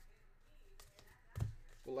one.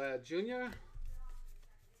 Vlad Jr.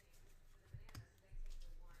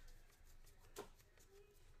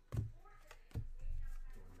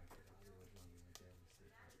 Going back to the Hollywood one, we went there. We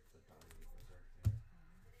stayed at the Hollywood Resort there. And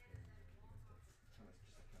we got the kind of just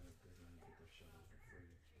like kind of Disney. You get the shuttle for free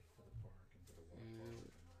to the park and to the water park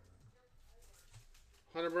and all that.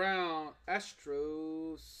 Hunter Brown.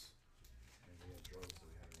 Astros. And we had drove, so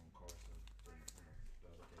we had our own car. So then, the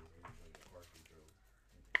other days we usually the park we drove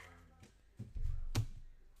into town and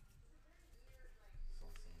saw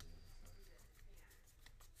some of the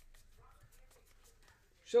other stuff.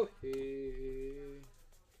 Shohei.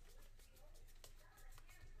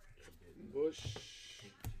 We did Bush.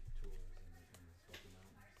 pink jeep tours in the Smoky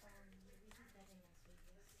Mountains. We did that in Las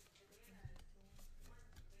Vegas. The Pink Jeep tour.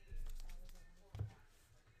 That was a lot of fun.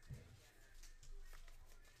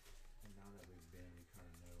 And now that we've been, we kind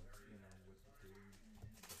of know, what to do.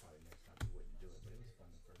 So probably next time we wouldn't do it, but it was fun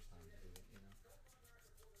the first time to do it,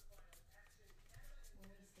 When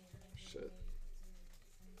we stayed in Shit. Green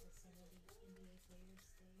Bay, it was some of the NBA players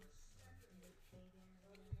stayed and they play there or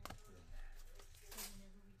whatever. Yeah. So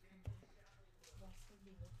whenever we come back, Wes would be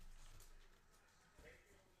with us.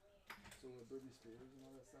 So when Britney Spears and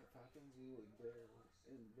all that stuff happens, we were there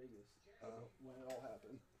in Vegas when it all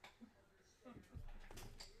happened.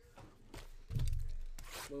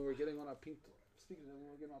 When we were getting on our pink, speaking of when we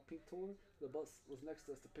were getting on our pink tour, the bus was next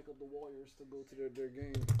to us to pick up the Warriors to go to their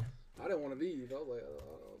game. I didn't want to leave. I was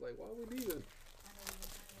like, why are we leaving? I know we were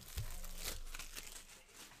kind of silent.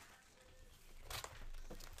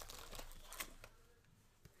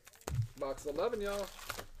 Box 11, y'all. And we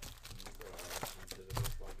went to the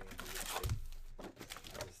baseball game. I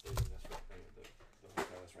just stayed in this the hotel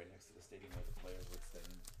that's right next to the stadium where the players would stay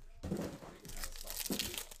in. We could kind of stop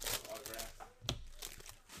autographs.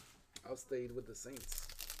 I stayed with the Saints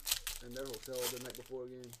in their hotel the night before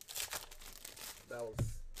the game. That was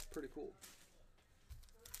pretty cool.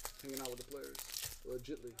 Hanging out with the players,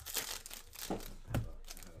 legitly. I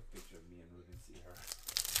have a picture of me and Ruben Sierra.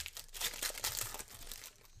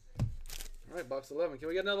 All right, box 11. Can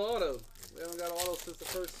we get another auto? We haven't got an auto since the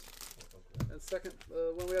first and second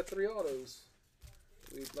when we had 3 autos.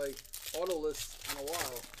 We like autoless in a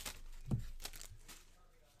while.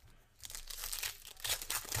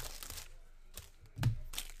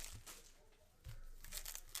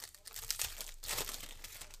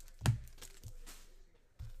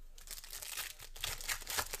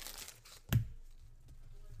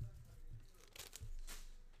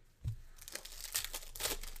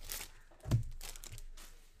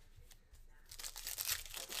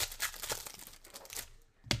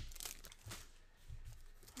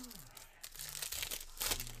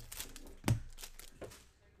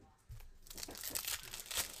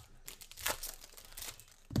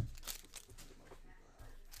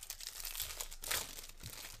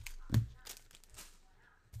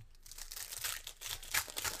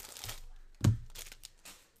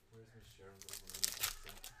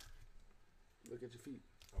 Look at your feet.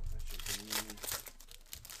 Oh, that should be me.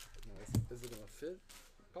 No, is it gonna fit?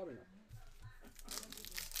 Probably not.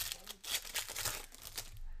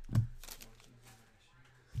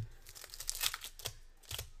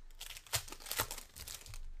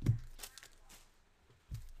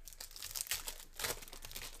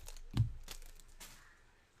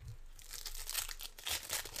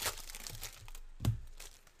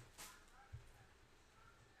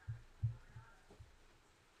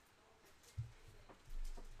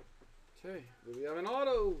 Okay, do we have an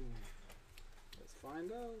auto? Let's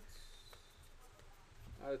find out.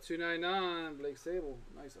 Out of 299, Blake Sable.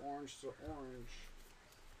 Nice orange to orange.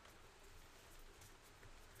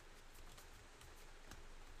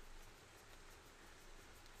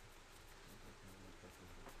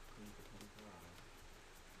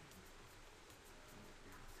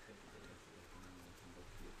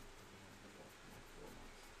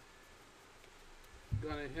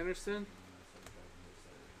 Gunnar Henderson.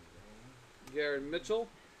 Garrett Mitchell.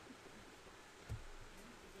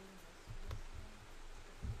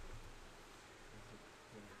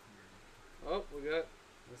 Oh, let's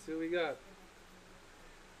see what we got.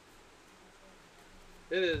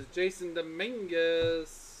 It is Jason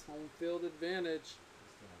Dominguez. Home field advantage.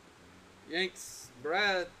 Yanks.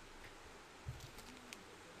 Brad.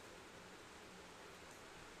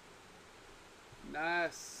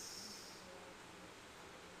 Nice.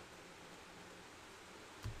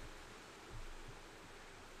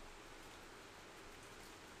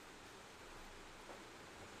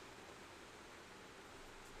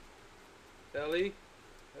 Ellie.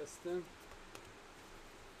 Heston.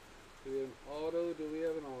 Do we have an auto? Do we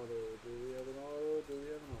have an auto? Do we have an auto? Do we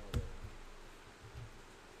have an auto?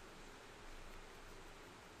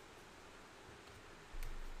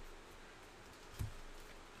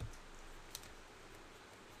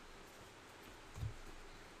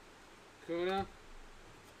 Kuna.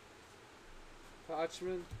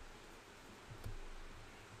 Kochman.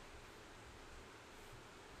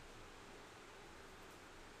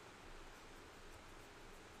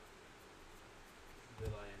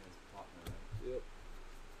 Villa and his partner, right? Yep.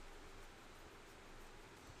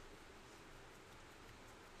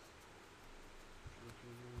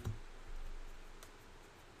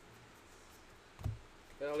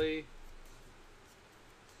 Ellie.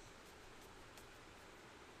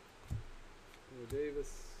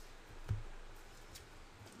 Davis.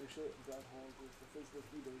 Make sure that hall goes to Facebook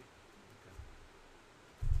eBay. Okay.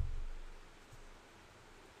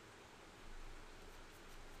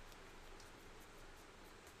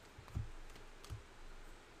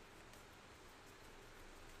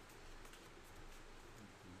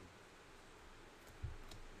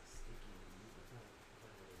 It's sticky.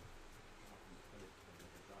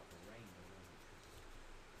 A drop of rain,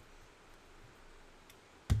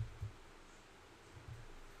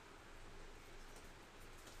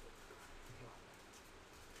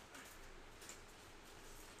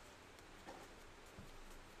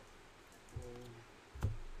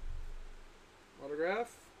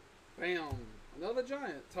 Autograph. Bam. Another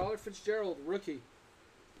giant. Tyler Fitzgerald, rookie.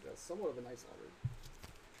 That's somewhat of a nice already.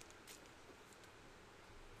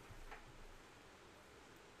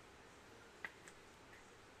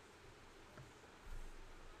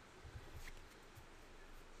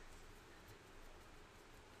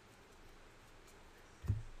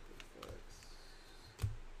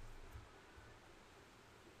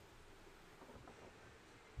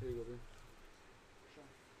 Here you go, dude.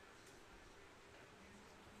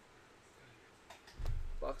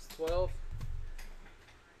 Box 12.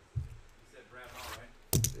 You said Brad Hall, right?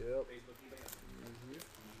 Yep. Facebook eBay.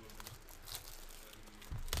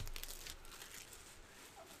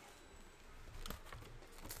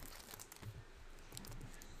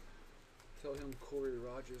 Tell him Corey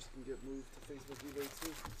Rogers can get moved to Facebook eBay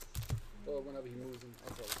too. Well, whenever he moves him,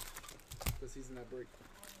 I'll tell him. Because he's in that break.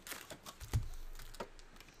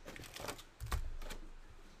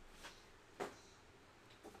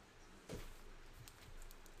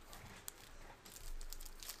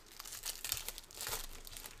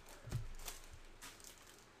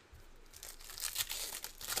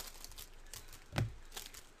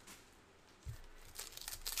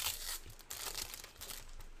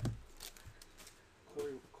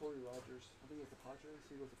 Corey Rogers. I think it's the Padres.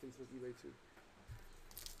 He goes to Facebook eBay too.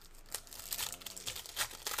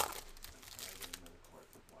 I get another card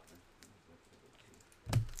for Platinum.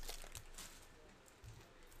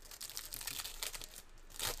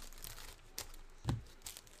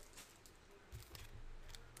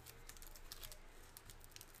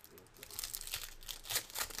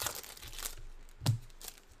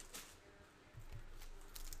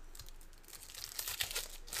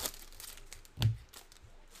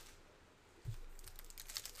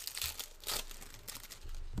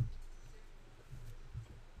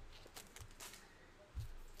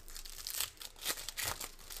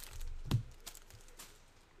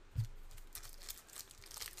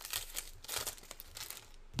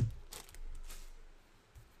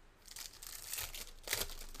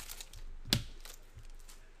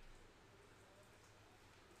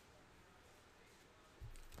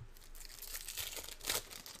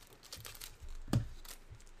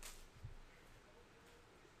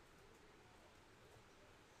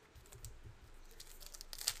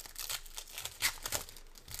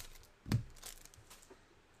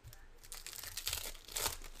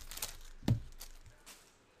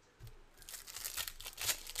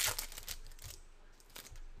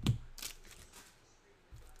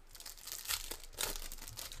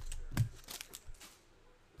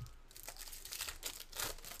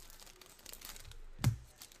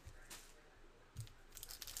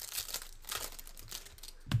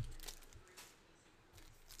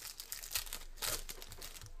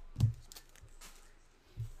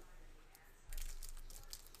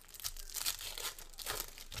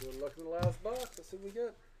 from the last box. Let's see what we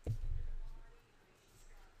get.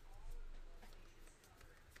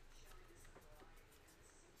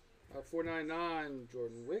 $4.99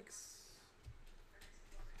 Jordan Wicks.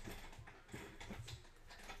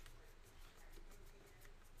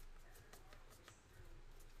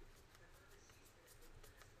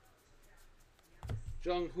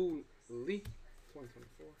 Jung-Hoo Lee,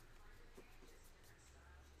 2024.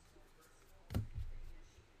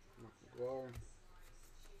 Mark McGuire.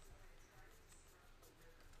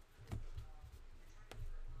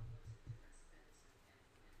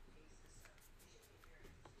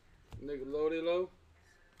 Nickelodeon.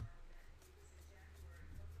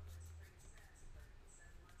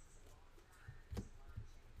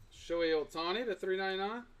 Shohei Ohtani to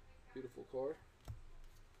 $3.99. Beautiful card.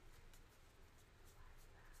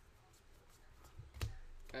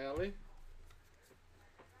 Alley.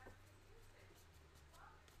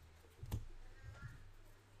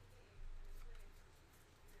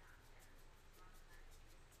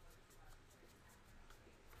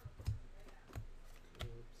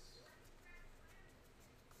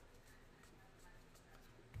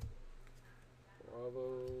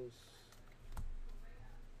 Bravos.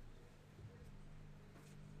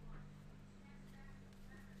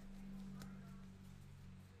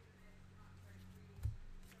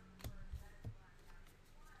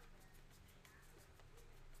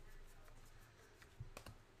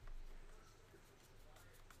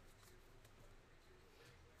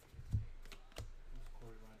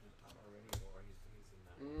 Corey Rogers out already, or he's in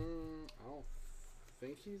that one? I don't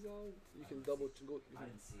think he's out. You can double go. I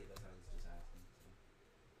didn't see it. That's why I was just asking.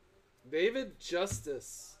 So. David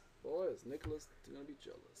Justice. Boy, is Nicholas gonna be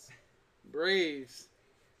jealous. Braves.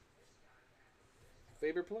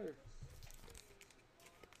 Favorite player.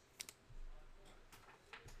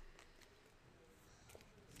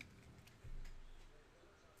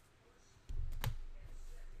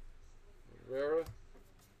 Rivera.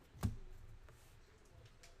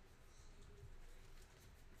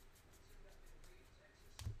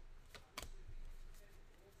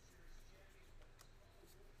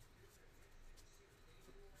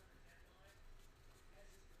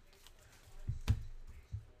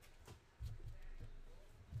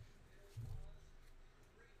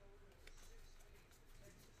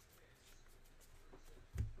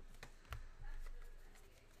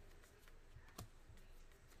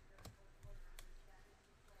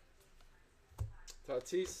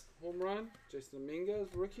 Tatis home run. Jason Dominguez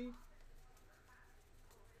rookie.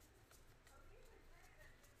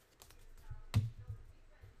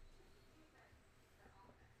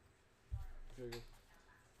 Here you go.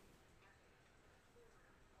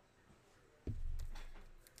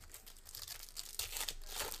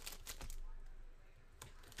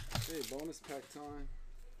 Hey, bonus pack time.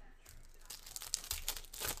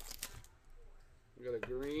 We got a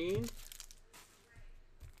green.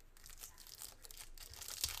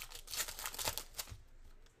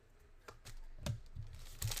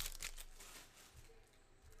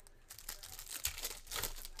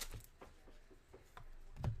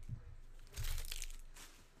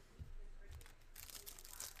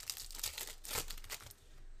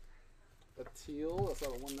 A teal, that's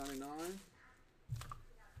out of $1.99.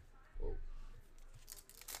 Whoa.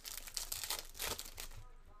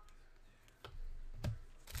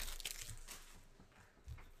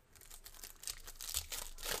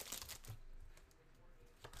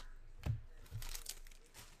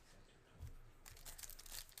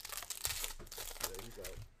 Yeah, he's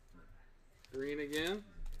out. Green again.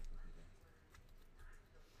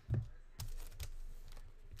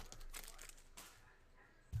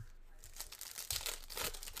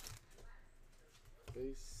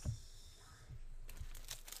 Base.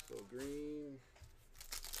 So green.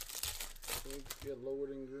 I think get lower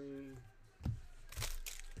than green.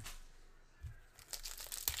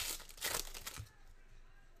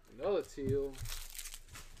 Another teal.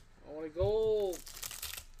 Only gold.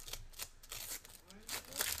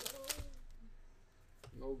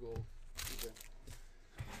 No gold. Okay.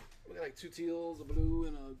 We got like two teals, a blue,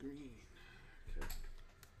 and a green. Okay.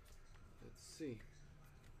 Let's see.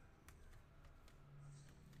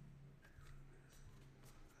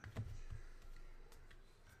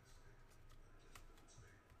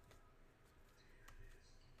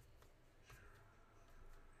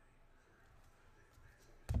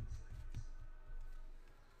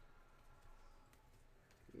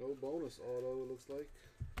 No bonus auto, it looks like.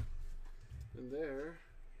 In there.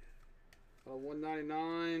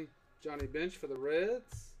 199 Johnny Bench for the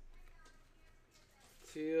Reds.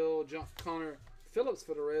 Teal Connor Phillips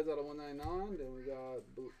for the Reds out of 199. Then we got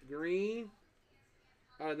green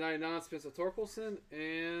out of 99 Spencer Torkelson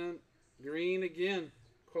and green again.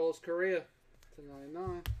 Carlos Correa to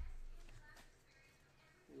 99.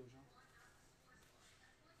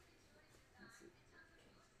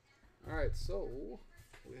 All right, so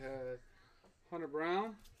we had Hunter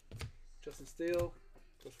Brown, Justin Steele,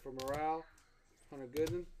 Christopher Morale, Hunter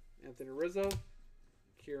Gooden, Anthony Rizzo,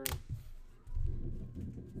 Kieran,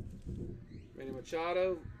 Manny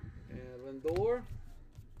Machado, and Lindor.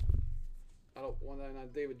 Out of 199,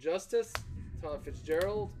 David Justice, Tyler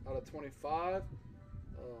Fitzgerald. Out of 25,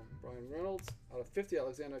 Brian Reynolds. Out of 50,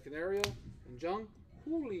 Alexander Canario and Jung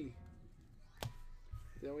Hooley.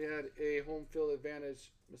 Then we had a home field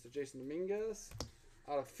advantage, Mr. Jason Dominguez.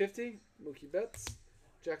 Out of 50, Mookie Betts.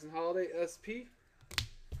 Jackson Holiday, SP.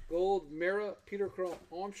 Gold Mara, Peter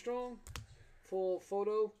Armstrong. Full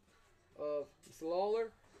photo of Mr.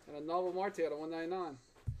 Lawler. And a Novel Marte out of 199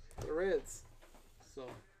 for the Reds. So,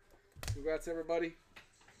 congrats everybody.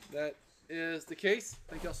 That is the case.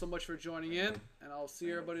 Thank y'all so much for joining in. And I'll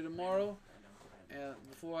see everybody tomorrow. And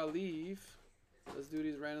before I leave, let's do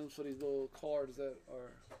these randoms for these little cards that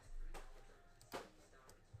are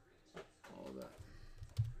all that.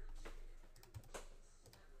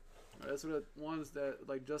 All right, that's for the ones that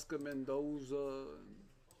like Jessica Mendoza and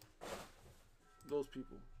those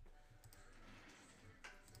people.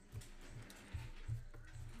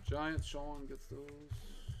 Giants, Sean gets those.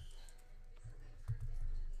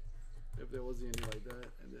 If there was any like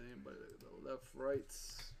that, and then anybody like the left,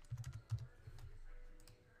 rights.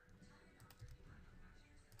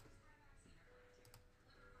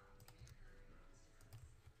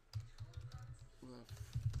 Left,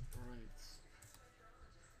 rights.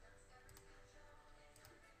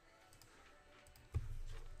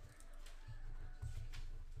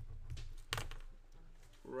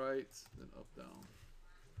 Right, then up, down.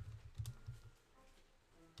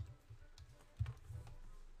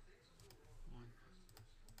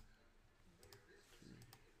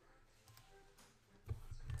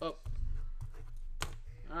 Up.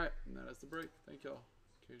 Alright, and that's the break. Thank y'all.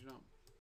 Cajun.